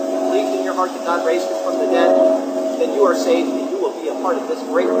Savior, and believed in your heart that God raised him from the dead, then you are saved and you will be a part of this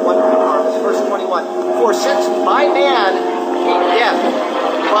great wonderful harvest. Verse 21, for since by man came death,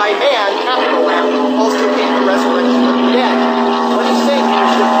 by man, capital M, also came the resurrection of the dead. What he's saying here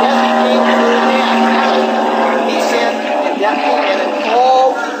is that death came through man. He sinned and death came in, and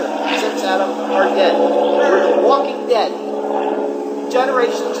all people since Adam are dead. We're walking dead.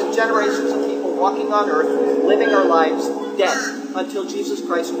 Generations and generations of people walking on earth, living our lives dead, until Jesus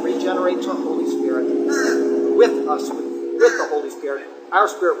Christ regenerates our Holy Spirit with us, with the Holy Spirit, our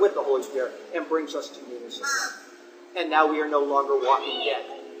spirit with the Holy Spirit, and brings us to newness of life. And now we are no longer walking dead.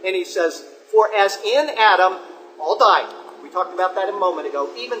 And he says, for as in Adam all died, we talked about that a moment ago,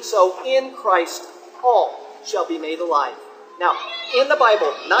 even so in Christ all shall be made alive. Now, in the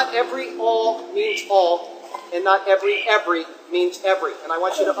Bible, not every all means all, and not every means every. And I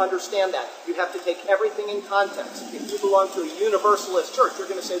want you to understand that. You have to take everything in context. If you belong to a universalist church, you're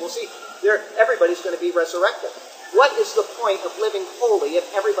going to say, well, see, everybody's going to be resurrected. What is the point of living holy if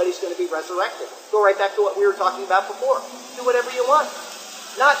everybody's going to be resurrected? Go right back to what we were talking about before. Do whatever you want.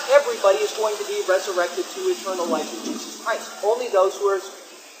 Not everybody is going to be resurrected to eternal life in Jesus Christ. Only those who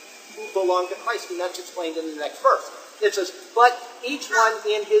belong to Christ, and that's explained in the next verse. It says, but each one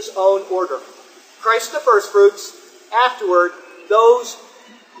in his own order. Christ the firstfruits, afterward those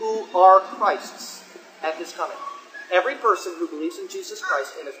who are Christ's at his coming. Every person who believes in Jesus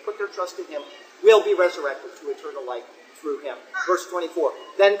Christ and has put their trust in him will be resurrected to eternal life through him. Verse 24,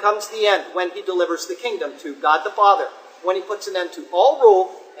 then comes the end when he delivers the kingdom to God the Father, when he puts an end to all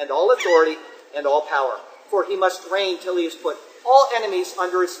rule and all authority and all power. For he must reign till he has put all enemies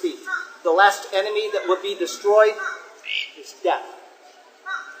under his feet. The last enemy that will be destroyed is death.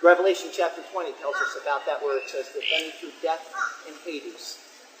 Revelation chapter 20 tells us about that, where it says that then he threw death and Hades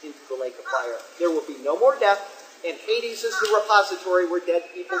into the lake of fire. There will be no more death, and Hades is the repository where dead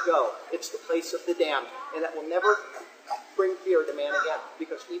people go. It's the place of the damned, and that will never bring fear to man again,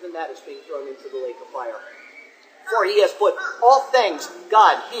 because even that is being thrown into the lake of fire. For he has put all things,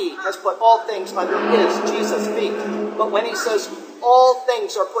 God, he has put all things under his, Jesus' feet. But when he says all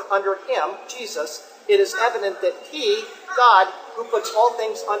things are put under him, Jesus, it is evident that he, God, who puts all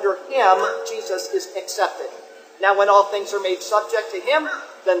things under him, Jesus, is accepted. Now when all things are made subject to him,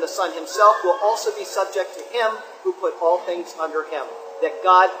 then the Son himself will also be subject to him who put all things under him, that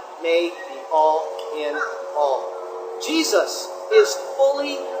God may be all in all. Jesus is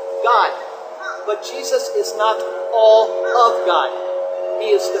fully God, but Jesus is not all of God.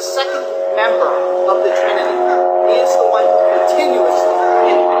 He is the second member of the Trinity. He is the one who continuously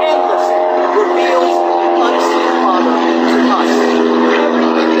and endlessly reveals the unseen Father to us.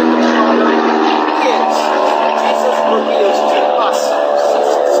 Everything that the Father is, Jesus reveals to us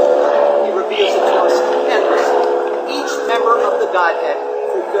ceaselessly. He reveals it to us endlessly. Each member of the Godhead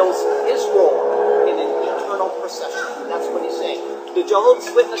fulfills his role in an eternal procession. That's what he's saying. The Jehovah's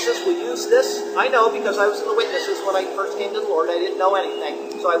Witnesses will use this. I know, because I was in the witnesses when I first came to the Lord. I didn't know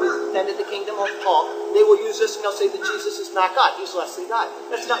anything. So I attended the kingdom of Paul. They will use this and they'll say that Jesus is not God. He's less than God.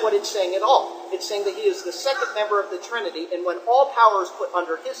 That's not what it's saying at all. It's saying that he is the second member of the Trinity, and when all power is put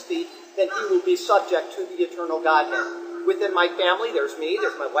under his feet, then he will be subject to the eternal Godhead. Within my family, there's me,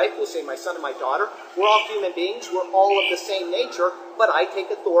 there's my wife, we'll say my son and my daughter. We're all human beings. We're all of the same nature, but I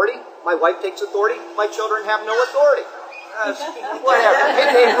take authority. My wife takes authority. My children have no authority. Whatever.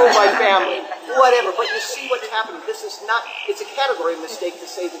 They rule my family. Whatever. But you see what's happening. This is not, it's a category mistake to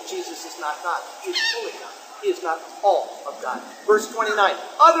say that Jesus is not God. He is fully God. He is not all of God. Verse 29.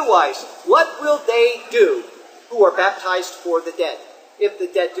 Otherwise, what will they do who are baptized for the dead? If the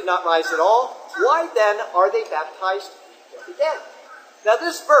dead do not rise at all, why then are they baptized for the dead? Now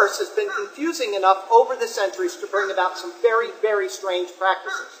this verse has been confusing enough over the centuries to bring about some very, very strange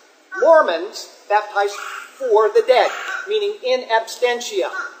practices. Mormons baptize for the dead, meaning in absentia.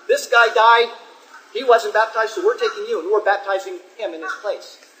 This guy died, he wasn't baptized, so we're taking you and we're baptizing him in his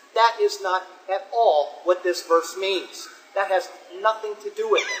place. That is not at all what this verse means. That has nothing to do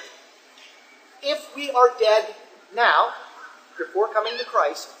with it. If we are dead now, before coming to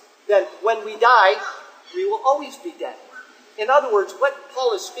Christ, then when we die, we will always be dead. In other words, what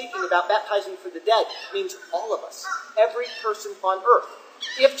Paul is speaking about, baptizing for the dead, means all of us, every person on earth.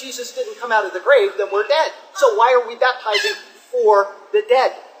 If Jesus didn't come out of the grave, then we're dead. So why are we baptizing for the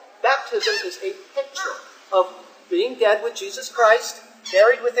dead? Baptism is a picture of being dead with Jesus Christ,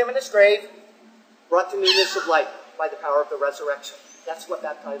 buried with him in his grave, brought to newness of life by the power of the resurrection. That's what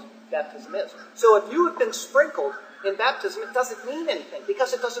baptism is. So if you have been sprinkled in baptism, it doesn't mean anything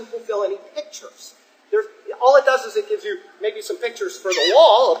because it doesn't fulfill any pictures. All it does is it gives you maybe some pictures for the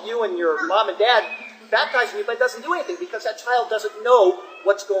wall of you and your mom and dad baptizing you, but it doesn't do anything because that child doesn't know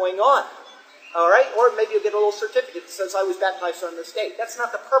what's going on. All right? Or maybe you'll get a little certificate that says, I was baptized on this date. That's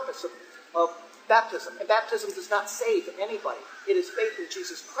not the purpose of baptism. And baptism does not save anybody. It is faith in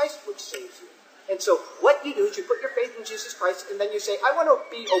Jesus Christ which saves you. And so what you do is you put your faith in Jesus Christ and then you say, I want to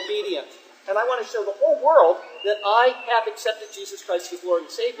be obedient. And I want to show the whole world that I have accepted Jesus Christ as Lord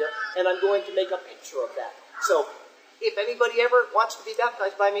and Savior, and I'm going to make a picture of that. So if anybody ever wants to be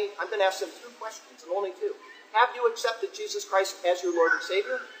baptized by me, I'm going to ask them two questions, and only two. Have you accepted Jesus Christ as your Lord and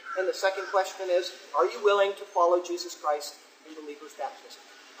Savior? And the second question is, are you willing to follow Jesus Christ in believer's baptism?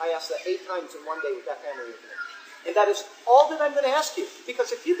 I asked that 8 times in one day with that family with me. And that is all that I'm going to ask you.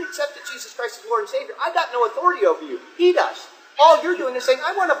 Because if you've accepted Jesus Christ as Lord and Savior, I've got no authority over you. He does. All you're doing is saying,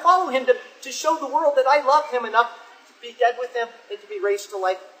 I want to follow him to to show the world that I love him enough to be dead with him and to be raised to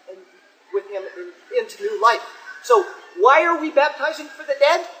life and with him into new life. So why are we baptizing for the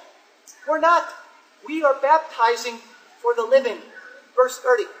dead? We're not. We are baptizing for the living. Verse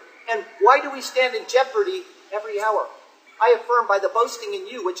 30. And why do we stand in jeopardy every hour? I affirm by the boasting in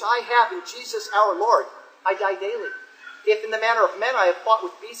you, which I have in Jesus our Lord, I die daily. If in the manner of men I have fought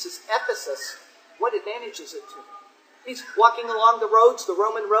with beasts at Ephesus, what advantage is it to me? He's walking along the roads, the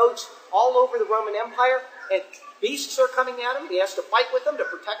Roman roads, all over the Roman Empire, and beasts are coming at him. He has to fight with them to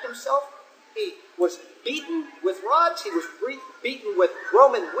protect himself. He was beaten with rods. He was beaten with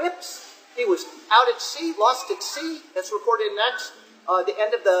Roman whips. He was out at sea, lost at sea. That's recorded in Acts, the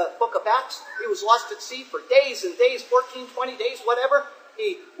end of the book of Acts. He was lost at sea for days and days, 14, 20 days, whatever.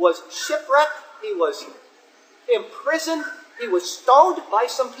 He was shipwrecked. He was imprisoned. He was stoned by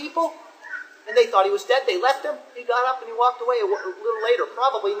some people. And they thought he was dead. They left him. He got up and he walked away a little later,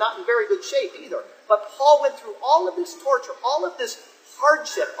 probably not in very good shape either. But Paul went through all of this torture, all of this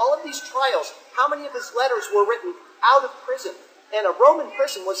hardship, all of these trials. How many of his letters were written out of prison? And a Roman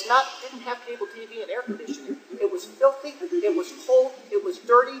prison didn't have cable TV and air conditioning. It was filthy. It was cold. It was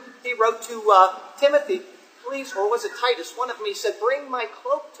dirty. He wrote to Timothy, please, or was it Titus? One of them, he said, bring my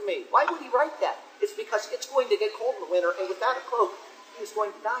cloak to me. Why would he write that? It's because it's going to get cold in the winter, and without a cloak, he was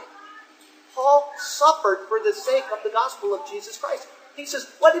going to die. Paul suffered for the sake of the gospel of Jesus Christ. He says,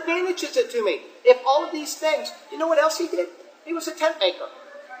 what advantage is it to me? If all of these things, you know what else he did? He was a tent maker.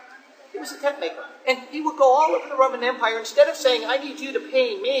 He was a tent maker. And he would go all over the Roman Empire. Instead of saying, I need you to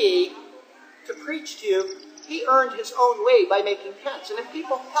pay me to preach to you, he earned his own way by making tents. And if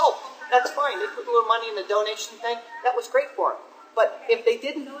people helped, that's fine. They put a little money in the donation thing. That was great for him. But if they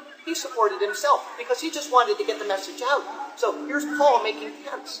didn't do it, he supported himself because he just wanted to get the message out. So here's Paul making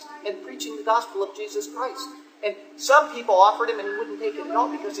tents and preaching the gospel of Jesus Christ. And some people offered him and he wouldn't take it at all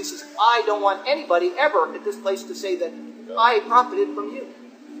because he says, I don't want anybody ever at this place to say that I profited from you.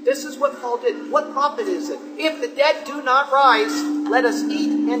 This is what Paul did. What profit is it? If the dead do not rise, let us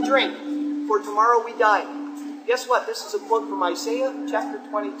eat and drink, for tomorrow we die. Guess what? This is a quote from Isaiah chapter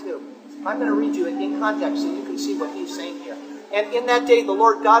 22. I'm going to read you it in context so you can see what he's saying here. And in that day the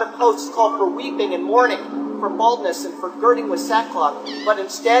Lord God of hosts called for weeping and mourning, for baldness and for girding with sackcloth, but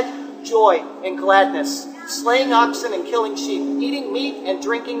instead joy and gladness, slaying oxen and killing sheep, eating meat and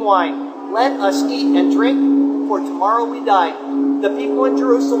drinking wine. Let us eat and drink, for tomorrow we die. The people in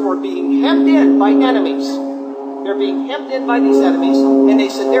Jerusalem were being hemmed in by enemies. They're being hemmed in by these enemies, and they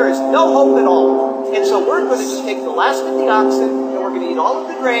said there is no hope at all. And so we're going to just take the last of the oxen, and we're going to eat all of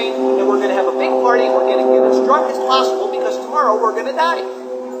the grain, and we're going to have a big party, and we're going to get as drunk as possible, because tomorrow we're going to die.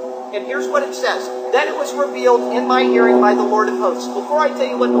 And here's what it says. Then it was revealed in my hearing by the Lord of hosts. Before I tell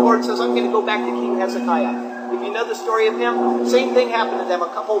you what the Lord says, I'm going to go back to King Hezekiah. If you know the story of him, same thing happened to them a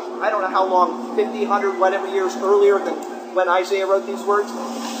couple, I don't know how long, 50, 100, whatever years earlier than when Isaiah wrote these words.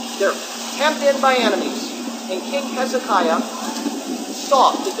 They're hemmed in by enemies. And King Hezekiah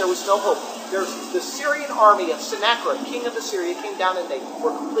saw that there was no hope. There's the Syrian army of Sennacherib, king of Assyria, came down and they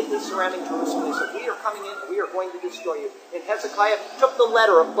were completely surrounding Jerusalem. They said, we are coming in and we are going to destroy you. And Hezekiah took the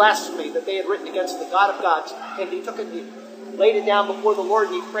letter of blasphemy that they had written against the God of gods, and he took it, he laid it down before the Lord,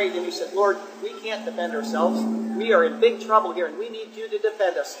 and he prayed, and he said, Lord, we can't defend ourselves. We are in big trouble here, and we need you to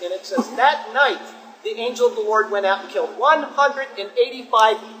defend us. And it says, that night, the angel of the Lord went out and killed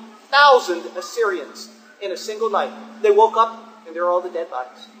 185,000 Assyrians in a single night. They woke up, and there were all the dead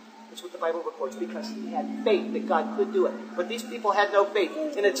bodies. That's what the Bible records, because he had faith that God could do it. But these people had no faith.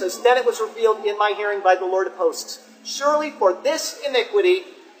 And it says, then it was revealed in my hearing by the Lord of hosts, surely for this iniquity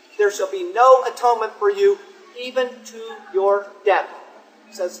there shall be no atonement for you, even to your death,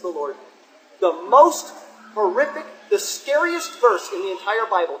 says the Lord. The most horrific, the scariest verse in the entire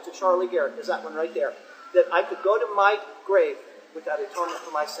Bible to Charlie Garrett is that one right there. That I could go to my grave without atonement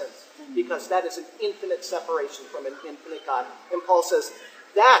for my sins. Because that is an infinite separation from an infinite God. And Paul says,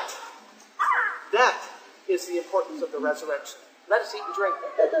 that is the importance of the resurrection. Let us eat and drink,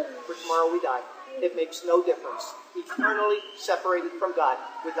 for tomorrow we die. It makes no difference. Eternally separated from God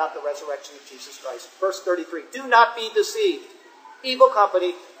without the resurrection of Jesus Christ. Verse 33, do not be deceived. Evil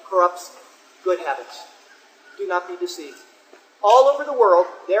company corrupts good habits. Do not be deceived. All over the world,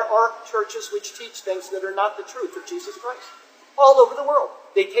 there are churches which teach things that are not the truth of Jesus Christ. All over the world.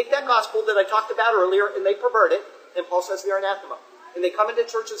 They take that gospel that I talked about earlier and they pervert it, and Paul says they're anathema. And they come into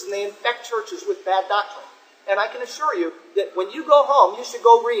churches and they infect churches with bad doctrine. And I can assure you that when you go home, you should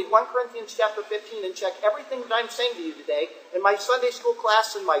go read 1 Corinthians chapter 15 and check everything that I'm saying to you today. And my Sunday school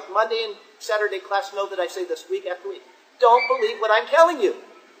class and my Monday and Saturday class know that I say this week after week. Don't believe what I'm telling you.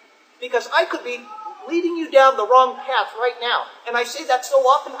 Because I could be leading you down the wrong path right now. And I say that so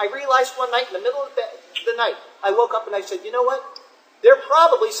often, I realized one night in the middle of the night, I woke up and I said, you know what? They're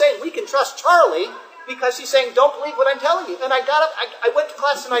probably saying we can trust Charlie because he's saying, don't believe what I'm telling you. And I got up, I went to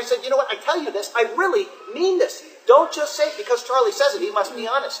class and I said, you know what? I tell you this, I really mean this. Don't just say it because Charlie says it. He must be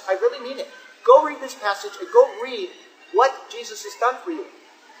honest. I really mean it. Go read this passage and go read what Jesus has done for you.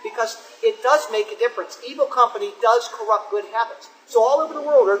 Because it does make a difference. Evil company does corrupt good habits. So all over the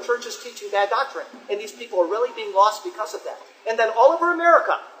world are churches teaching bad doctrine. And these people are really being lost because of that. And then all over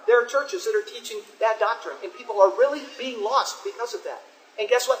America, there are churches that are teaching bad doctrine. And people are really being lost because of that. And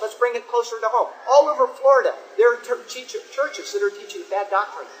guess what? Let's bring it closer to home. All over Florida, there are churches that are teaching bad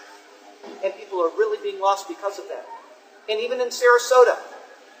doctrine. And people are really being lost because of that. And even in Sarasota,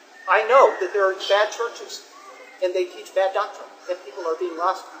 I know that there are bad churches. And they teach bad doctrine. And people are being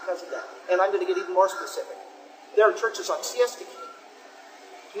lost because of that. And I'm going to get even more specific. There are churches on Siesta Key.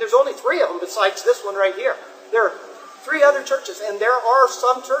 And there's only 3 of them besides this one right here. There are 3 other churches. And there are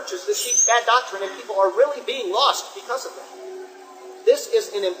some churches that teach bad doctrine. And people are really being lost because of that. This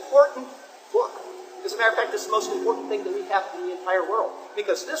is an important book. As a matter of fact, this is the most important thing that we have in the entire world.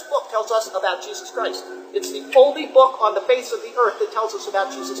 Because this book tells us about Jesus Christ. It's the only book on the face of the earth that tells us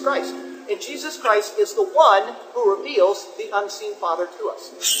about Jesus Christ. And Jesus Christ is the one who reveals the unseen Father to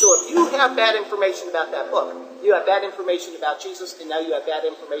us. So if you have bad information about that book, you have bad information about Jesus, and now you have bad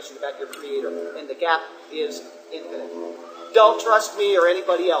information about your Creator. And the gap is infinite. Don't trust me or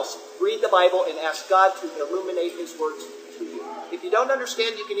anybody else. Read the Bible and ask God to illuminate His words to you. If you don't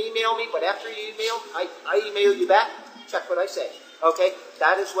understand, you can email me, but after you email, I email you back. Check what I say. Okay?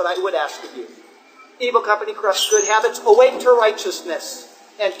 That is what I would ask of you. Evil company corrupts good habits. Awake to righteousness.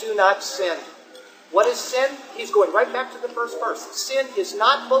 And do not sin. What is sin? He's going right back to the first verse. Sin is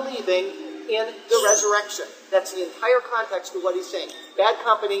not believing in the resurrection. That's the entire context of what he's saying. Bad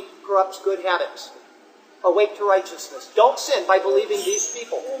company corrupts good habits. Awake to righteousness. Don't sin by believing these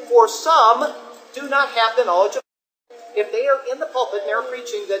people. For some do not have the knowledge of God. If they are in the pulpit and they're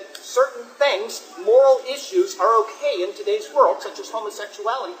preaching that certain things, moral issues, are okay in today's world, such as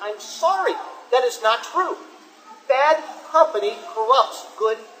homosexuality, I'm sorry. That is not true. Bad company corrupts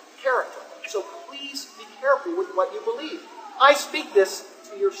good character. So please be careful with what you believe. I speak this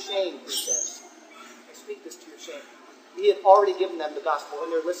to your shame, he says. I speak this to your shame. He had already given them the gospel,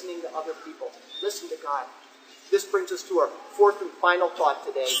 and they're listening to other people. Listen to God. This brings us to our 4th and final thought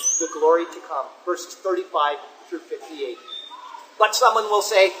today, the glory to come, verses 35 through 58. But someone will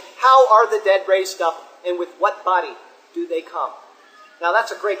say, how are the dead raised up, and with what body do they come? Now,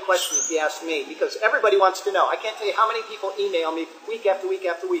 that's a great question if you ask me, because everybody wants to know. I can't tell you how many people email me week after week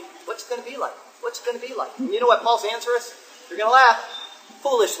after week. What's it going to be like? What's it going to be like? And you know what Paul's answer is? You're going to laugh.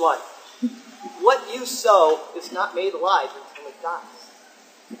 Foolish one. What you sow is not made alive until it dies.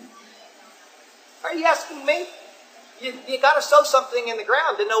 Are you asking me? You got to sow something in the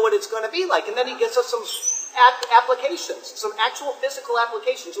ground to know what it's going to be like. And then he gives us some applications, some actual physical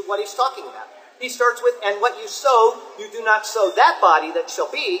applications of what he's talking about. He starts with, and what you sow, you do not sow that body that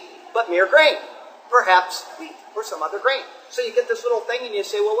shall be, but mere grain. Perhaps wheat or some other grain. So you get this little thing and you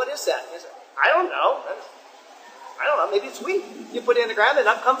say, well, what is that? And you say, I don't know. Maybe it's wheat. You put it in the ground and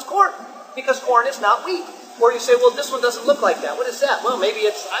up comes corn. Because corn is not wheat. Or you say, well, this one doesn't look like that. What is that? Well, maybe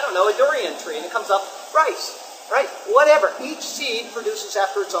it's, a durian tree and it comes up rice. Right? Whatever. Each seed produces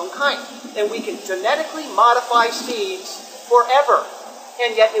after its own kind. And we can genetically modify seeds forever.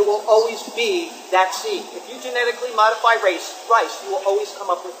 And yet it will always be that seed. If you genetically modify rice, you will always come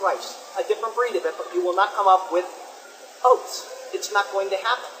up with rice. A different breed of it, but you will not come up with oats. It's not going to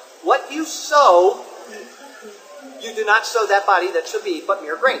happen. What you sow, you do not sow that body that shall be, but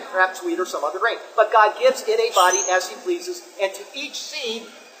mere grain, perhaps wheat or some other grain. But God gives it a body as He pleases, and to each seed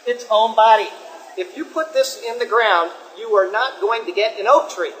its own body. If you put this in the ground, you are not going to get an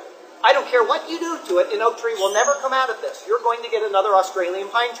oak tree. I don't care what you do to it, an oak tree will never come out of this. You're going to get another Australian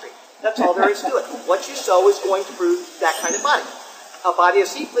pine tree. That's all there is to it. What you sow is going to produce that kind of body. A body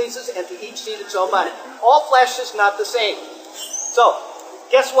as He pleases, and to each seed its own body. All flesh is not the same. So,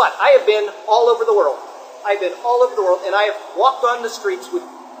 guess what? I have been all over the world. I've been all over the world, and I have walked on the streets with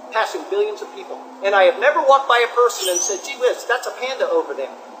passing billions of people. And I have never walked by a person and said, gee whiz, that's a panda over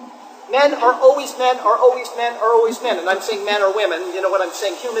there. Men are always men, are always men, are always men. And I'm saying men or women, you know what I'm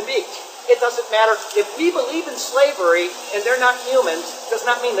saying, human beings. It doesn't matter. If we believe in slavery and they're not humans, does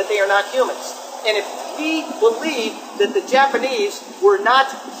not mean that they are not humans. And if we believe that the Japanese were not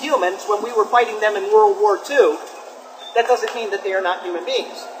humans when we were fighting them in World War II, that doesn't mean that they are not human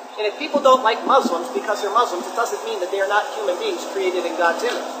beings. And if people don't like Muslims because they're Muslims, it doesn't mean that they are not human beings created in God's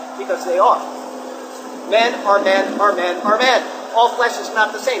image, because they are. Men are men are men are men. All flesh is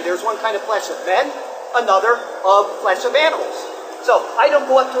not the same. There's one kind of flesh of men, another of flesh of animals. So I don't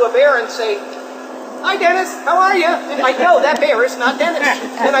go up to a bear and say, "Hi, Dennis, how are you?" And I know that bear is not Dennis.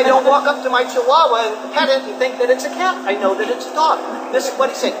 And I don't walk up to my chihuahua and pet it and think that it's a cat. I know that it's a dog. This is what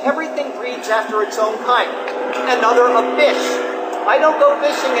he said. Everything breeds after its own kind. Another of fish. I don't go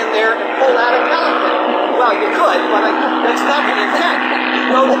fishing in there and pull out a pelican. Well, you could, but that's not the intent.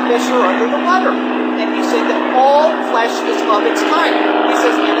 No, the fish are under the water. And he said that all flesh is of its kind. He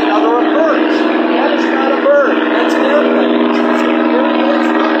says, and another of birds. That is not a bird. That's an airplane. It's an airplane.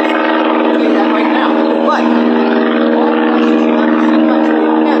 I'll tell you that right now. But all flesh is not the same kind. So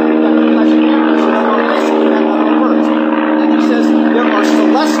again, we've got the flesh of animals, and another fish, and another birds. And then he says, there are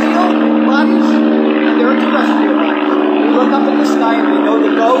celestial bodies, and there are terrestrial bodies. We look up in the sky and we know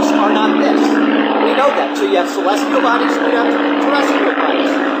that those are not this. We know that. So you have celestial bodies and you have terrestrial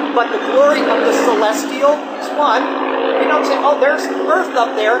bodies. But the glory of the celestial is one. We don't say, oh, there's earth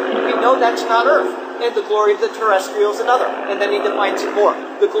up there. We know that's not earth. And the glory of the terrestrial is another. And then he defines it more.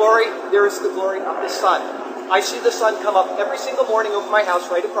 The glory, there is the glory of the sun. I see the sun come up every single morning over my house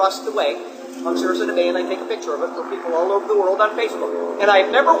right across the way on Sarasota Bay, and I take a picture of it for people all over the world on Facebook. And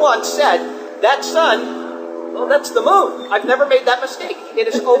I've never once said, that sun, well, that's the moon. I've never made that mistake. It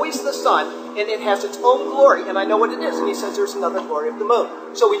is always the sun, and it has its own glory, and I know what it is. And he says there's another glory of the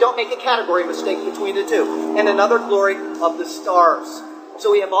moon. So we don't make a category mistake between the two. And another glory of the stars.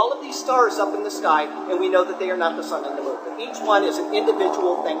 So we have all of these stars up in the sky, and we know that they are not the sun and the moon. But each one is an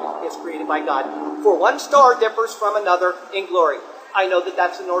individual thing that is created by God. For one star differs from another in glory. I know that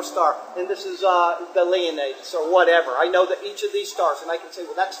that's the North Star, and this is the Leonids, or whatever. I know that each of these stars, and I can say,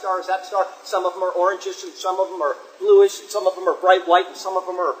 well, that star is that star. Some of them are orangish, and some of them are bluish, and some of them are bright white, and some of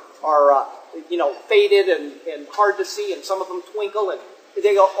them are faded and hard to see, and some of them twinkle, and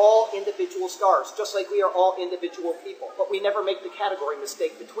they are all individual stars, just like we are all individual people. But we never make the category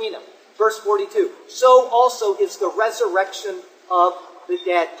mistake between them. Verse 42, so also is the resurrection of the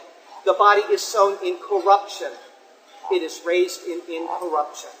dead. The body is sown in corruption. It is raised in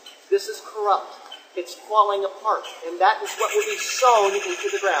incorruption. This is corrupt. It's falling apart. And that is what will be sown into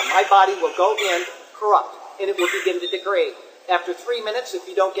the ground. My body will go in corrupt, and it will begin to degrade. After 3 minutes, if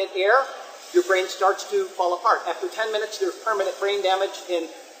you don't get air, your brain starts to fall apart. After 10 minutes, there's permanent brain damage, and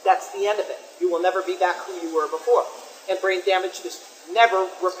that's the end of it. You will never be back who you were before. And brain damage is never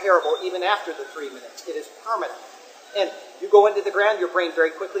repairable, even after the 3 minutes. It is permanent. And you go into the ground, your brain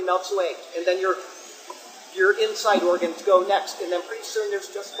very quickly melts away. And then your inside organs go next, and then pretty soon there's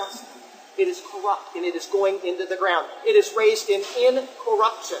just dust. It is corrupt, and it is going into the ground. It is raised in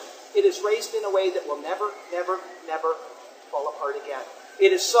incorruption. It is raised in a way that will never, never, never fall apart again.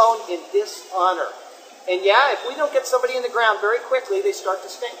 It is sown in dishonor. And yeah, if we don't get somebody in the ground very quickly, they start to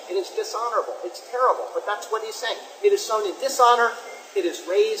stink. It is dishonorable. It's terrible, but that's what he's saying. It is sown in dishonor. It is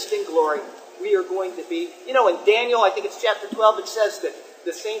raised in glory. We are going to be, in Daniel, I think it's chapter 12, it says that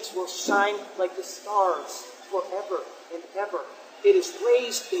the saints will shine like the stars forever and ever. It is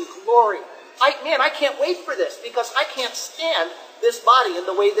raised in glory. I can't wait for this because I can't stand this body in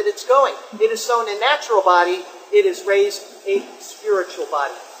the way that it's going. It is sown a natural body. It is raised a spiritual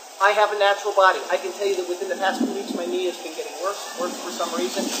body. I have a natural body. I can tell you that within the past 2 weeks, my knee has been getting worse for some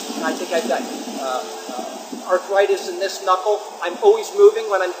reason. I think I've got arthritis in this knuckle. I'm always moving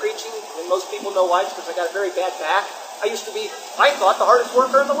when I'm preaching, and most people know why. It's because I got a very bad back. I thought, the hardest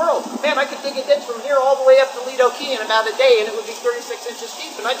worker in the world. Man, I could dig a ditch from here all the way up to Lido Key in about a day, and it would be 36 inches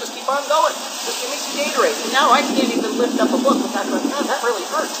deep, and I'd just keep on going. Just give me some Gatorade. And now I can't even lift up a book without going, God, that really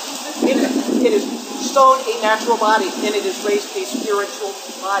hurts. It is sown a natural body, and it is raised a spiritual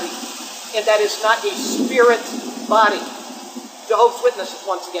body. And that is not a spirit body. Jehovah's Witnesses,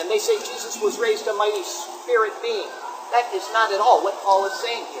 once again, they say Jesus was raised a mighty spirit being. That is not at all what Paul is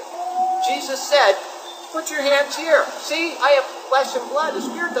saying here. Jesus said, put your hands here. See, I have flesh and blood. The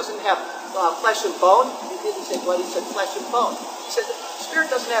Spirit doesn't have flesh and bone. He didn't say blood, he said flesh and bone. He said, the Spirit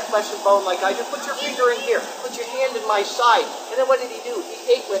doesn't have flesh and bone like I do. Put your finger in here. Put your hand in my side. And then what did he do?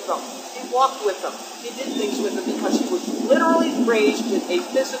 He ate with them. He walked with them. He did things with them because he was literally raised in a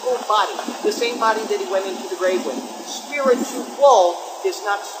physical body. The same body that he went into the grave with. Spiritual is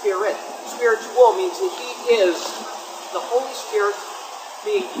not spirit. Spiritual means that he is the Holy Spirit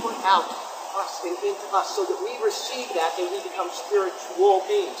being put out us and into us so that we receive that and we become spiritual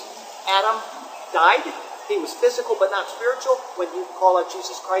beings. Adam died. He was physical but not spiritual. When you call out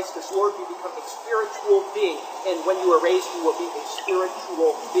Jesus Christ as Lord, you become a spiritual being. And when you are raised, you will be a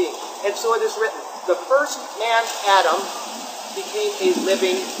spiritual being. And so it is written, the first man, Adam, became a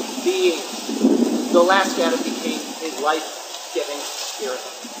living being. The last Adam became a life-giving spirit.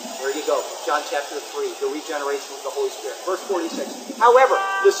 There you go. John chapter 3, the regeneration of the Holy Spirit. Verse 46. However,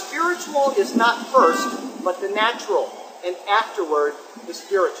 the spiritual is not first, but the natural, and afterward the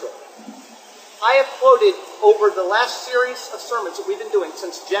spiritual. I have quoted over the last series of sermons that we've been doing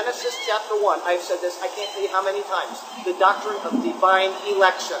since Genesis chapter 1. I've said this, I can't tell you how many times. The doctrine of divine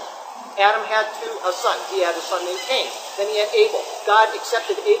election. Adam had a son. He had a son named Cain. Then he had Abel. God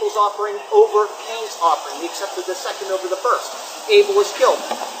accepted Abel's offering over Cain's offering. He accepted the second over the first. Abel was killed.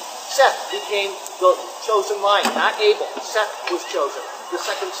 Seth became the chosen line, not Abel. Seth was chosen, the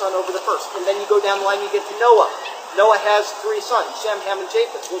second son over the first. And then you go down the line, you get to Noah. Noah has 3 sons, Shem, Ham, and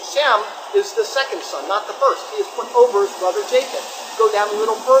Japheth. Well, Shem is the second son, not the first. He is put over his brother Japheth. Go down a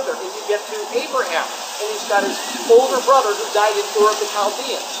little further, and you get to Abraham. And he's got his older brother who died in Ur of the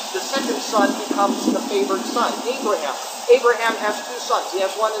Chaldeans. The second son becomes the favored son, Abraham. Abraham has 2 sons. He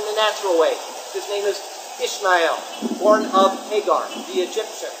has one in the natural way. His name is Ishmael, born of Hagar, the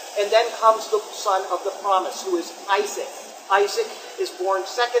Egyptian. And then comes the son of the promise, who is Isaac. Isaac is born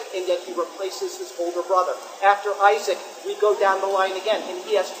second, and yet he replaces his older brother. After Isaac, we go down the line again, and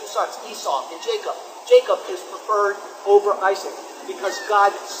he has 2 sons, Esau and Jacob. Jacob is preferred over Isaac, because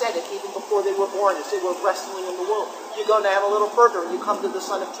God said it even before they were born, as they were wrestling in the womb. You go down a little further, and you come to the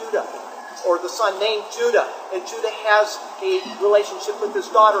son of Judah, or the son named Judah. And Judah has a relationship with his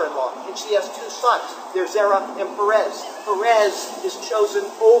daughter-in-law, and she has 2 sons. There's Zerah and Perez. Perez is chosen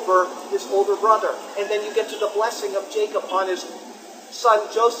over his older brother. And then you get to the blessing of Jacob on his son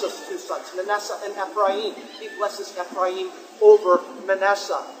Joseph's 2 sons, Manasseh and Ephraim. He blesses Ephraim over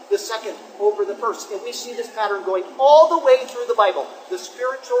Manasseh, the second over the first. And we see this pattern going all the way through the Bible. The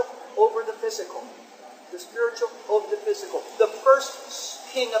spiritual over the physical. The spiritual over the physical. The first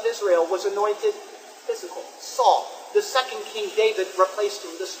king of Israel was anointed physical, Saul. The second king, David, replaced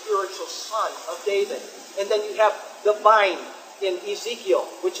him, the spiritual son of David. And then you have the vine in Ezekiel,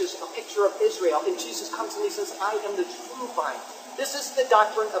 which is a picture of Israel. And Jesus comes and he says, I am the true vine. This is the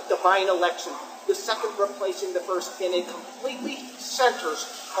doctrine of divine election. The second replacing the first, and it completely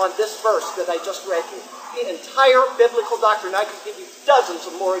centers on this verse that I just read you. The entire biblical doctrine. I could give you dozens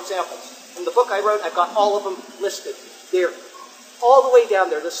of more examples. In the book I wrote, I've got all of them listed. They're all the way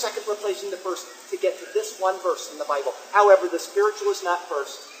down there, the second replacing the first, to get to this one verse in the Bible. However, the spiritual is not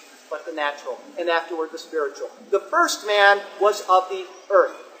first, but the natural, and afterward the spiritual. The first man was of the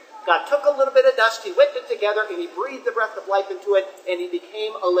earth. God took a little bit of dust, he whipped it together, and he breathed the breath of life into it, and he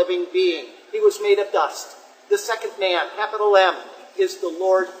became a living being. He was made of dust. The second man, capital M, is the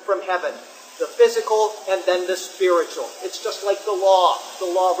Lord from heaven. The physical and then the spiritual. It's just like the law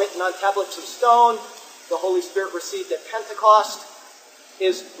written on tablets of stone, the Holy Spirit received at Pentecost,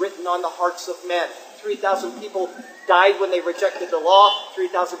 is written on the hearts of men. 3,000 people died when they rejected the law.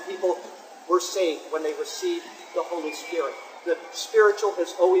 3,000 people were saved when they received the Holy Spirit. The spiritual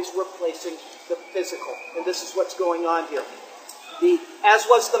is always replacing the physical. And this is what's going on here. As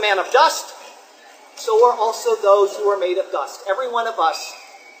was the man of dust, so are also those who are made of dust. Every one of us,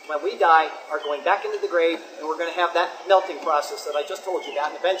 when we die, are going back into the grave, and we're going to have that melting process that I just told you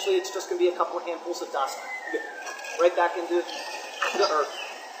about. And eventually it's just going to be a couple of handfuls of dust. Right back into the earth.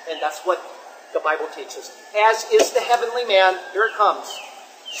 And that's what the Bible teaches. As is the heavenly man, here it comes,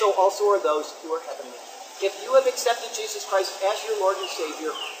 so also are those who are heavenly. If you have accepted Jesus Christ as your Lord and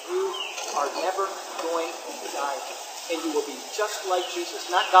Savior, you are never going to die. And you will be just like Jesus.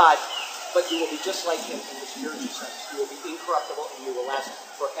 Not God, but you will be just like him in the spiritual sense. You will be incorruptible, and you will last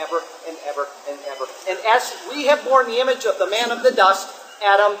forever and ever and ever. And as we have borne the image of the man of the dust,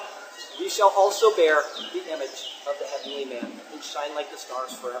 Adam, we shall also bear the image of the heavenly man, and shine like the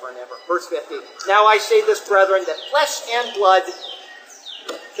stars forever and ever. Verse 50. Now I say this, brethren, that flesh and blood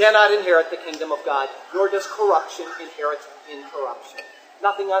cannot inherit the kingdom of God, nor does corruption inherit incorruption.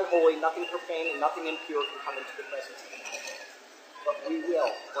 Nothing unholy, nothing profane, and nothing impure can come into the presence of God. But we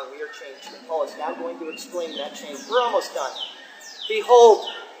will when we are changed. And Paul is now going to explain that change. We're almost done. Behold,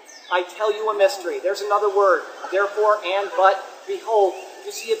 I tell you a mystery. There's another word. Therefore, and, but, behold. You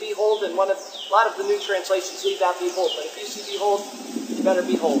see a behold, and a lot of the new translations leave out behold. But if you see behold, you better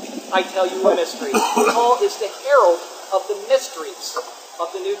behold. I tell you a mystery. Paul is the herald of the mysteries of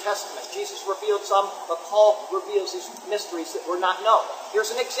the New Testament. Jesus revealed some, but Paul reveals these mysteries that were not known.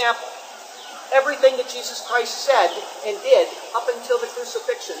 Here's an example. Everything that Jesus Christ said and did up until the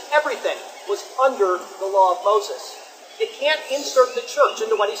crucifixion, everything was under the law of Moses. You can't insert the church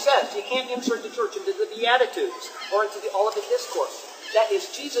into what he says. You can't insert the church into the Beatitudes or into the Olivet Discourse. That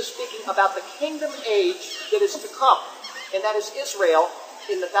is Jesus speaking about the kingdom age that is to come. And that is Israel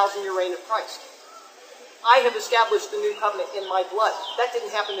in the 1,000-year reign of Christ. I have established the new covenant in my blood. That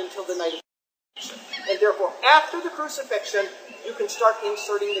didn't happen until the night of the crucifixion. And therefore, after the crucifixion, you can start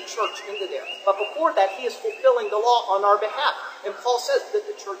inserting the church into there. But before that, he is fulfilling the law on our behalf. And Paul says that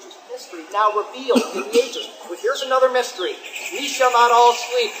the church is mystery, now revealed in the ages. But here's another mystery. We shall not all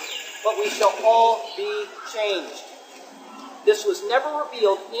sleep, but we shall all be changed. This was never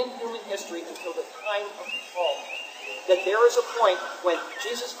revealed in human history until the time of Paul. That there is a point when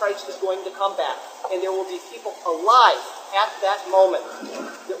Jesus Christ is going to come back, and there will be people alive at that moment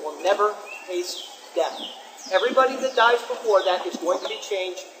that will never taste death. Everybody that dies before that is going to be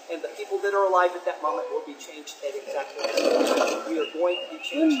changed, and the people that are alive at that moment will be changed at exactly the same time. We are going to be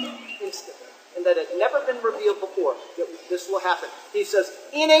changed instantly. And that had never been revealed before that this will happen. He says,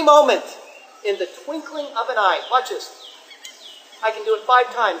 in a moment, in the twinkling of an eye. Watch this. I can do it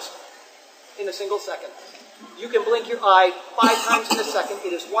 5 times in a single second. You can blink your eye 5 times in a second.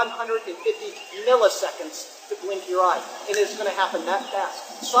 It is 150 milliseconds to blink your eye. And it's going to happen that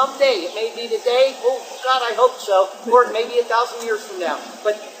fast. Someday, it may be today, oh God, I hope so, or it may be 1,000 years from now.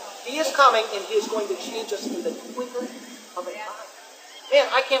 But he is coming, and he is going to change us in the twinkling of an eye. Man,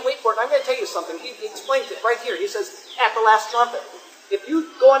 I can't wait for it. I'm going to tell you something. He explains it right here. He says, at the last trumpet. If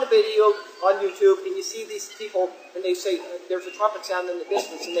you go on a video on YouTube and you see these people and they say there's a trumpet sound in the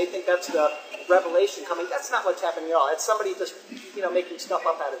distance and they think that's the revelation coming, that's not what's happening at all. It's somebody just, making stuff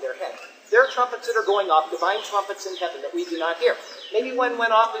up out of their head. There are trumpets that are going off, divine trumpets in heaven that we do not hear. Maybe one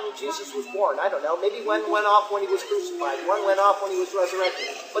went off when Jesus was born. I don't know. Maybe one went off when he was crucified. One went off when he was resurrected.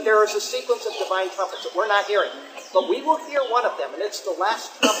 But there is a sequence of divine trumpets that we're not hearing. But we will hear one of them, and it's the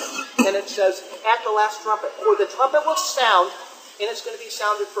last trumpet. And it says, at the last trumpet. For the trumpet will sound, and it's going to be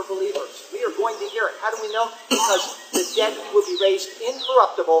sounded for believers. We are going to hear it. How do we know? Because the dead will be raised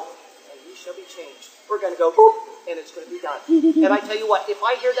incorruptible, and we shall be changed. We're going to go, boop, and it's going to be done. And I tell you what, if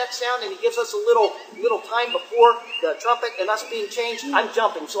I hear that sound and he gives us a little time before the trumpet and us being changed, I'm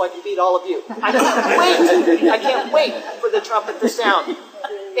jumping so I can beat all of you. I can't wait for the trumpet to sound.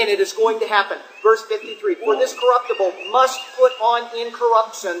 And it is going to happen. Verse 53, for this corruptible must put on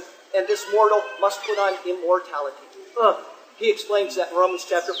incorruption, and this mortal must put on immortality. He explains that in Romans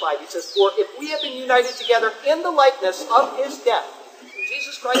chapter 5. He says, for if we have been united together in the likeness of his death,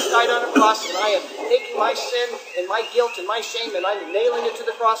 Jesus Christ died on a cross, and I am taking my sin and my guilt and my shame, and I'm nailing it to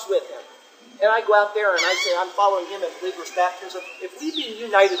the cross with him. And I go out there and I say, I'm following him in believer's baptism. If we've been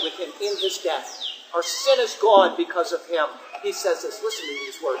united with him in his death, our sin is gone because of him. He says this, listen to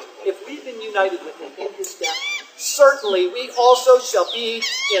these words. If we've been united with him in his death, certainly we also shall be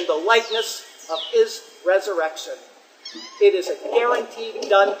in the likeness of his resurrection. It is a guaranteed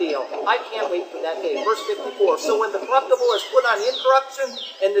done deal. I can't wait for that day. Verse 54. So when the corruptible has put on incorruption,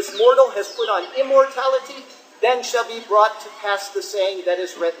 and this mortal has put on immortality, then shall be brought to pass the saying that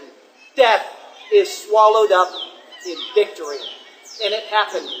is written, death is swallowed up in victory. And it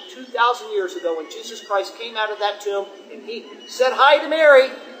happened 2,000 years ago when Jesus Christ came out of that tomb, and he said hi to Mary,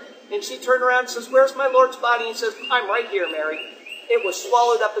 and she turned around and says, where's my Lord's body? And he says, I'm right here, Mary. It was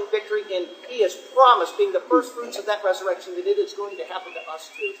swallowed up in victory, and he has promised, being the first fruits of that resurrection, that it is going to happen to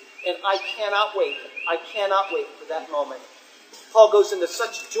us too. And I cannot wait. I cannot wait for that moment. Paul goes into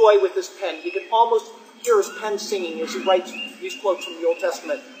such joy with his pen. You can almost hear his pen singing as he writes these quotes from the Old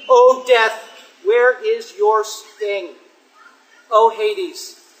Testament. O death, where is your sting? O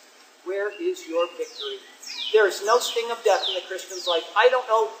Hades, where is your victory? There is no sting of death in the Christian's life. I don't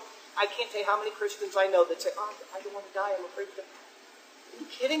know, I can't tell you how many Christians I know that say, I don't want to die, I'm afraid to die. Are you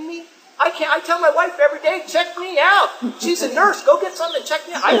kidding me? I tell my wife every day, check me out. She's a nurse. Go get something and check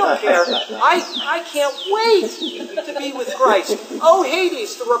me out. I don't care. I can't wait to be with Christ. Oh,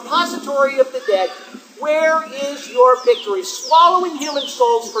 Hades, the repository of the dead, where is your victory? Swallowing human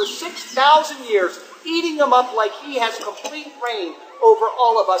souls for 6,000 years, eating them up like he has complete reign over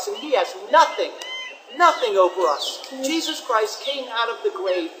all of us, and he has nothing over us. Jesus Christ came out of the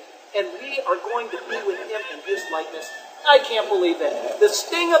grave, and we are going to be with him in his likeness. I can't believe it. The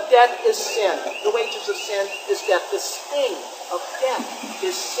sting of death is sin. The wages of sin is death. The sting of death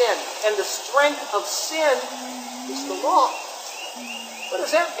is sin. And the strength of sin is the law. What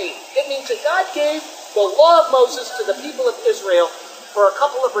does that mean? It means that God gave the law of Moses to the people of Israel for a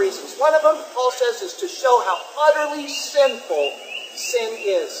couple of reasons. One of them, Paul says, is to show how utterly sinful sin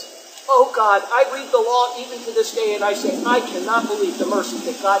is. Oh God, I read the law even to this day and I say, I cannot believe the mercy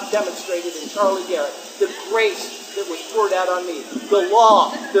that God demonstrated in Charlie Garrett. The grace that was poured out on me. The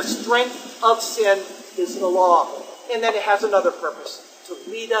law, the strength of sin is the law. And then it has another purpose, to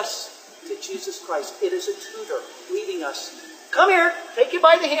lead us to Jesus Christ. It is a tutor leading us. Come here, take you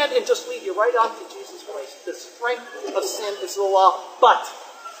by the hand and just lead you right off to Jesus Christ. The strength of sin is the law. But,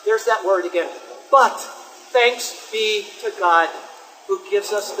 there's that word again. But, thanks be to God who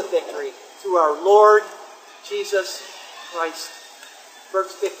gives us the victory through our Lord Jesus Christ.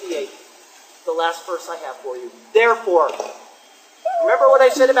 Verse 58, the last verse I have for you. Therefore, remember what I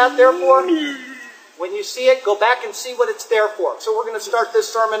said about therefore? When you see it, go back and see what it's there for. So we're going to start this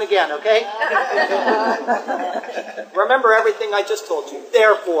sermon again, okay? Remember everything I just told you.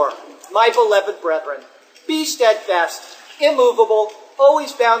 Therefore, my beloved brethren, be steadfast, immovable,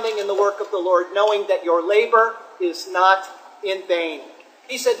 always bounding in the work of the Lord, knowing that your labor is not in vain.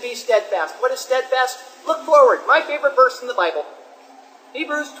 He said, be steadfast. What is steadfast? Look forward. My favorite verse in the Bible.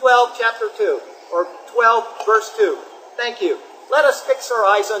 Hebrews 12, chapter 2, or 12, verse 2. Thank you. Let us fix our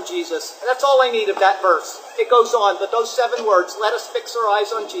eyes on Jesus. And that's all I need of that verse. It goes on, but those 7 words, let us fix our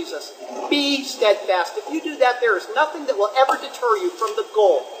eyes on Jesus. Be steadfast. If you do that, there is nothing that will ever deter you from the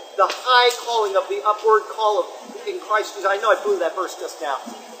goal, the high calling of the upward call in Christ Jesus. I know I blew that verse just now.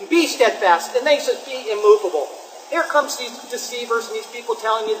 Be steadfast. And then he says, be immovable. Here comes these deceivers and these people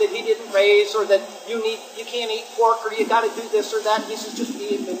telling you that he didn't raise, or that you can't eat pork, or you got to do this or that. He says, just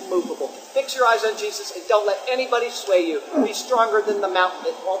be immovable. Fix your eyes on Jesus and don't let anybody sway you. Be stronger than the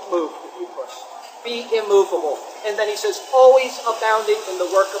mountain. It won't move if you push. Be immovable. And then he says, always abounding in the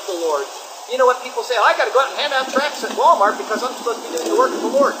work of the Lord. You know what people say? I got to go out and hand out tracts at Walmart because I'm supposed to be doing the work of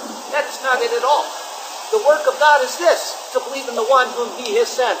the Lord. That is not it at all. The work of God is this, to believe in the one whom he has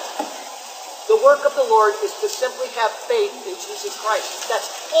sent. The work of the Lord is to simply have faith in Jesus Christ. That's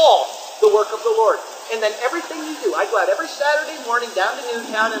all the work of the Lord. And then everything you do, I go out every Saturday morning down to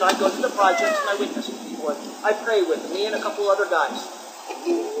Newtown and I go to the projects and I witness to people. I pray with me and a couple other guys.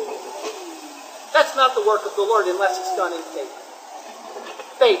 That's not the work of the Lord unless it's done in faith.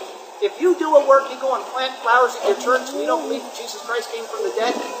 Faith. If you do a work, you go and plant flowers at your church and you don't believe that Jesus Christ came from the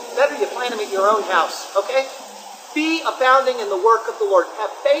dead, better you plant them at your own house, okay? Be abounding in the work of the Lord.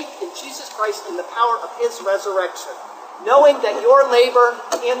 Have faith in Jesus Christ in the power of his resurrection, knowing that your labor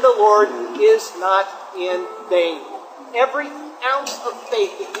in the Lord is not in vain. Every ounce of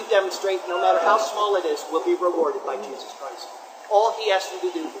faith that you demonstrate, no matter how small it is, will be rewarded by Jesus Christ. All he asks you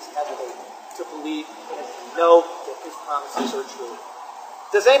to do is have faith, to believe and to know that his promises are true.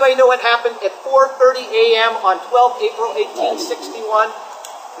 Does anybody know what happened at 4:30 a.m. on 12 April 1861?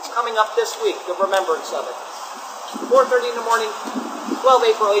 It's coming up this week, the remembrance of it. 4:30 in the morning,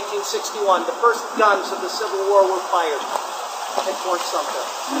 12 April 1861, the first guns of the Civil War were fired at Fort Sumter.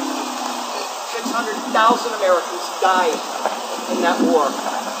 600,000 Americans died in that war.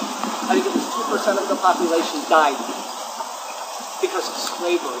 I think it was 2% of the population died because of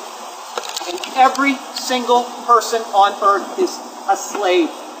slavery. And every single person on earth is a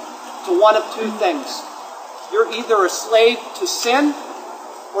slave to one of 2 things. You're either a slave to sin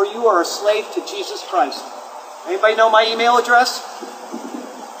or you are a slave to Jesus Christ. Anybody know my email address?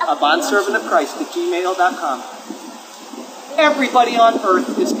 A bondservantofchrist@gmail.com. Everybody on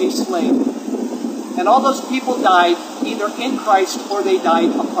earth is a slave. And all those people died either in Christ or they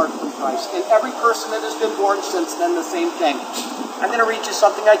died apart from Christ. And every person that has been born since then, the same thing. I'm going to read you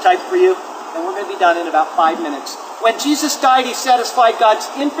something I typed for you, and we're going to be done in about 5 minutes. When Jesus died, he satisfied God's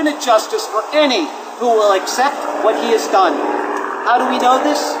infinite justice for any who will accept what he has done. How do we know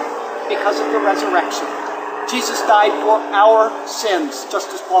this? Because of the resurrection. Jesus died for our sins, just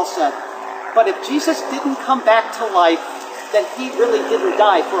as Paul said. But if Jesus didn't come back to life, then he really didn't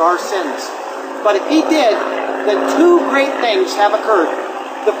die for our sins. But if he did, then 2 great things have occurred.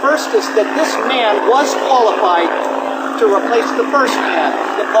 The first is that this man was qualified to replace the first man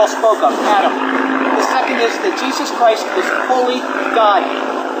that Paul spoke of, Adam. The second is that Jesus Christ is fully God.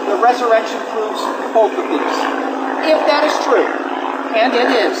 The resurrection proves both of these. If that is true, and it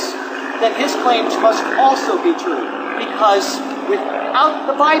is, then his claims must also be true. Because without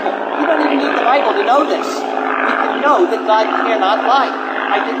the Bible, you don't even need the Bible to know this. You can know that God cannot lie.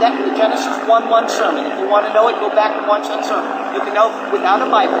 I did that in the Genesis 1:1 sermon. If you want to know it, go back and watch that sermon. You can know without a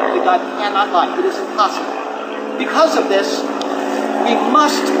Bible that God cannot lie. It is impossible. Because of this, we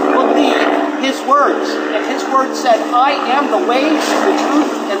must believe his words. And his word said, I am the way, the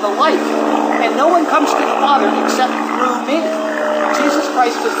truth, and the life. And no one comes to the Father except through me. Jesus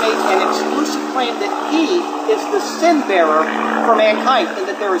Christ has made an exclusive claim that he is the sin bearer for mankind and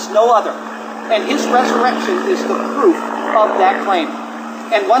that there is no other. And his resurrection is the proof of that claim.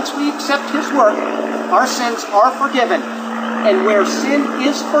 And once we accept his work, our sins are forgiven. And where sin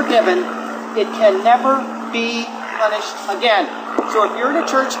is forgiven, it can never be punished again. So if you're in a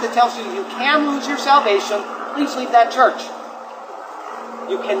church that tells you you can lose your salvation, please leave that church.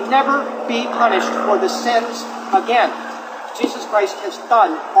 You can never be punished for the sins again. Jesus Christ has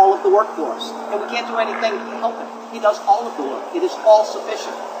done all of the work for us. And we can't do anything to help him. He does all of the work. It is all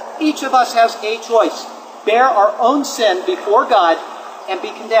sufficient. Each of us has a choice. Bear our own sin before God and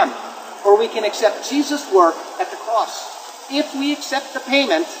be condemned. Or we can accept Jesus' work at the cross. if we accept the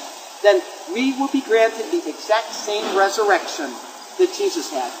payment, then we will be granted the exact same resurrection that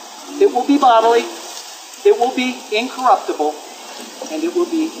Jesus had. It will be bodily, it will be incorruptible, and it will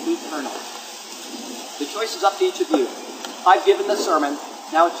be eternal. The choice is up to each of you. I've given the sermon,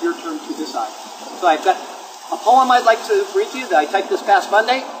 now it's your turn to decide. So I've got a poem I'd like to read to you that I typed this past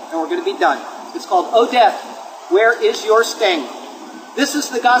Monday, and we're going to be done. It's called, O Death, Where is Your Sting? This is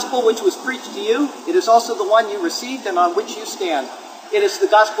the gospel which was preached to you. It is also the one you received and on which you stand. It is the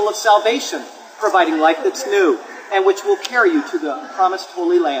gospel of salvation, providing life that's new, and which will carry you to the promised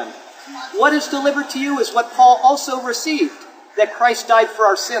Holy Land. What is delivered to you is what Paul also received, that Christ died for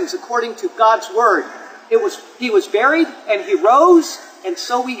our sins according to God's word. He was buried, and he rose, and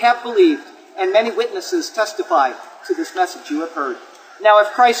so we have believed, and many witnesses testify to this message you have heard. Now,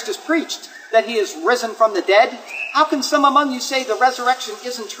 if Christ is preached that he is risen from the dead, how can some among you say the resurrection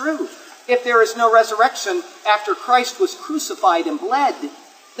isn't true? If there is no resurrection after Christ was crucified and bled,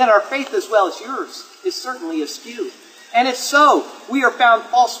 then our faith as well as yours is certainly askew. And if so, we are found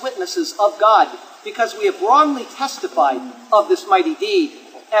false witnesses of God, because we have wrongly testified of this mighty deed,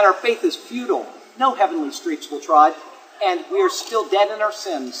 and our faith is futile. No heavenly streets will trod, and we are still dead in our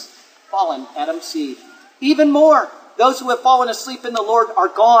sins, fallen Adam's seed. Even more, those who have fallen asleep in the Lord are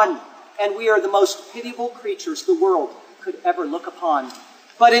gone, and we are the most pitiable creatures the world could ever look upon.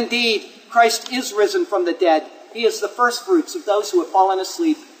 But indeed, Christ is risen from the dead. He is the firstfruits of those who have fallen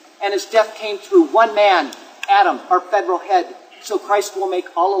asleep, and his death came through one man, Adam, our federal head. So Christ will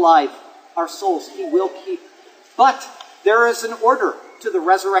make all alive. Our souls he will keep. But there is an order to the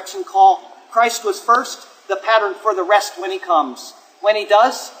resurrection call. Christ was first, the pattern for the rest when he comes. When he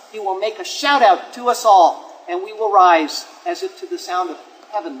does, he will make a shout out to us all, and we will rise as if to the sound of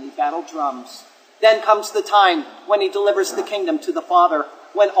heavenly battle drums. Then comes the time when he delivers the kingdom to the Father,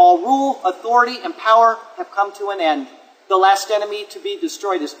 when all rule, authority, and power have come to an end. The last enemy to be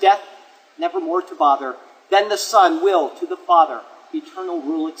destroyed is death, never more to bother. Then the Son will, to the Father, eternal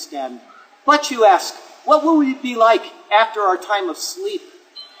rule extend. But you ask, what will we be like after our time of sleep,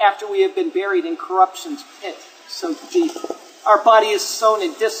 after we have been buried in corruption's pit so deep? Our body is sown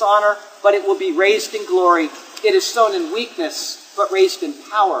in dishonor, but it will be raised in glory. It is sown in weakness, but raised in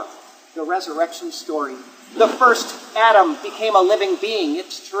power. The resurrection story. The first Adam became a living being,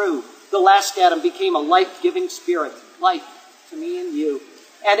 it's true. The last Adam became a life-giving spirit, life to me and you.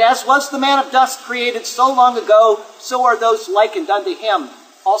 And as was the man of dust created so long ago, so are those likened unto him,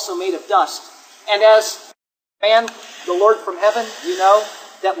 also made of dust. And as man, the Lord from heaven, you know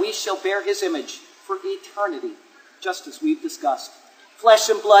that we shall bear his image for eternity, just as we've discussed. Flesh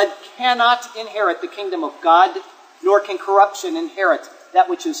and blood cannot inherit the kingdom of God, nor can corruption inherit that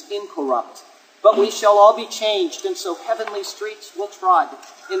which is incorrupt. But we shall all be changed, and so heavenly streets will trod.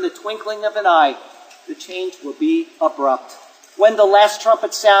 In the twinkling of an eye, the change will be abrupt. When the last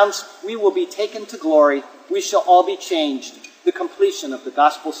trumpet sounds, we will be taken to glory. We shall all be changed. The completion of the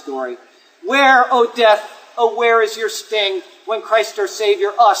gospel story. Where, O death, O where is your sting, when Christ our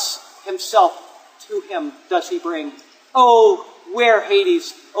Savior, us, himself, to him does he bring? Oh, where,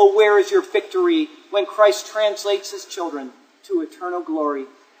 Hades, oh, where is your victory, when Christ translates his children to eternal glory?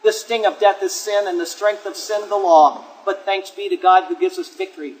 The sting of death is sin, and the strength of sin the law. But thanks be to God who gives us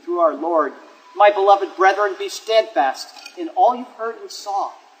victory through our Lord. My beloved brethren, be steadfast in all you've heard and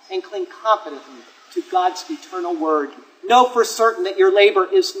saw, and cling confidently to God's eternal word. Know for certain that your labor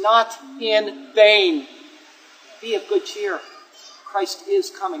is not in vain. Be of good cheer. Christ is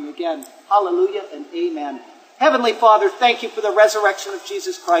coming again. Hallelujah and amen. Heavenly Father, thank you for the resurrection of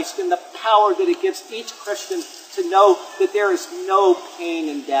Jesus Christ and the power that it gives each Christian to know that there is no pain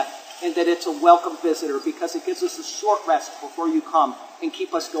in death and that it's a welcome visitor, because it gives us a short rest before you come and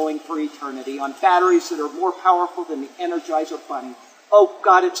keep us going for eternity on batteries that are more powerful than the Energizer Bunny. Oh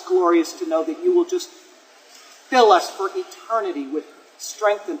God, it's glorious to know that you will just fill us for eternity with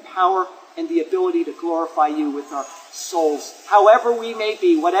strength and power and the ability to glorify you with our souls. However we may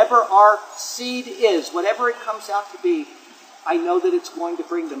be, whatever our seed is, whatever it comes out to be, I know that it's going to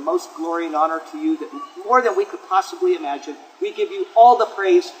bring the most glory and honor to you, that more than we could possibly imagine. We give you all the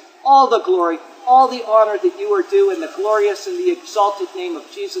praise, all the glory, all the honor that you are due in the glorious and the exalted name of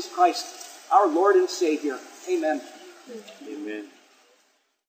Jesus Christ, our Lord and Savior. Amen. Amen.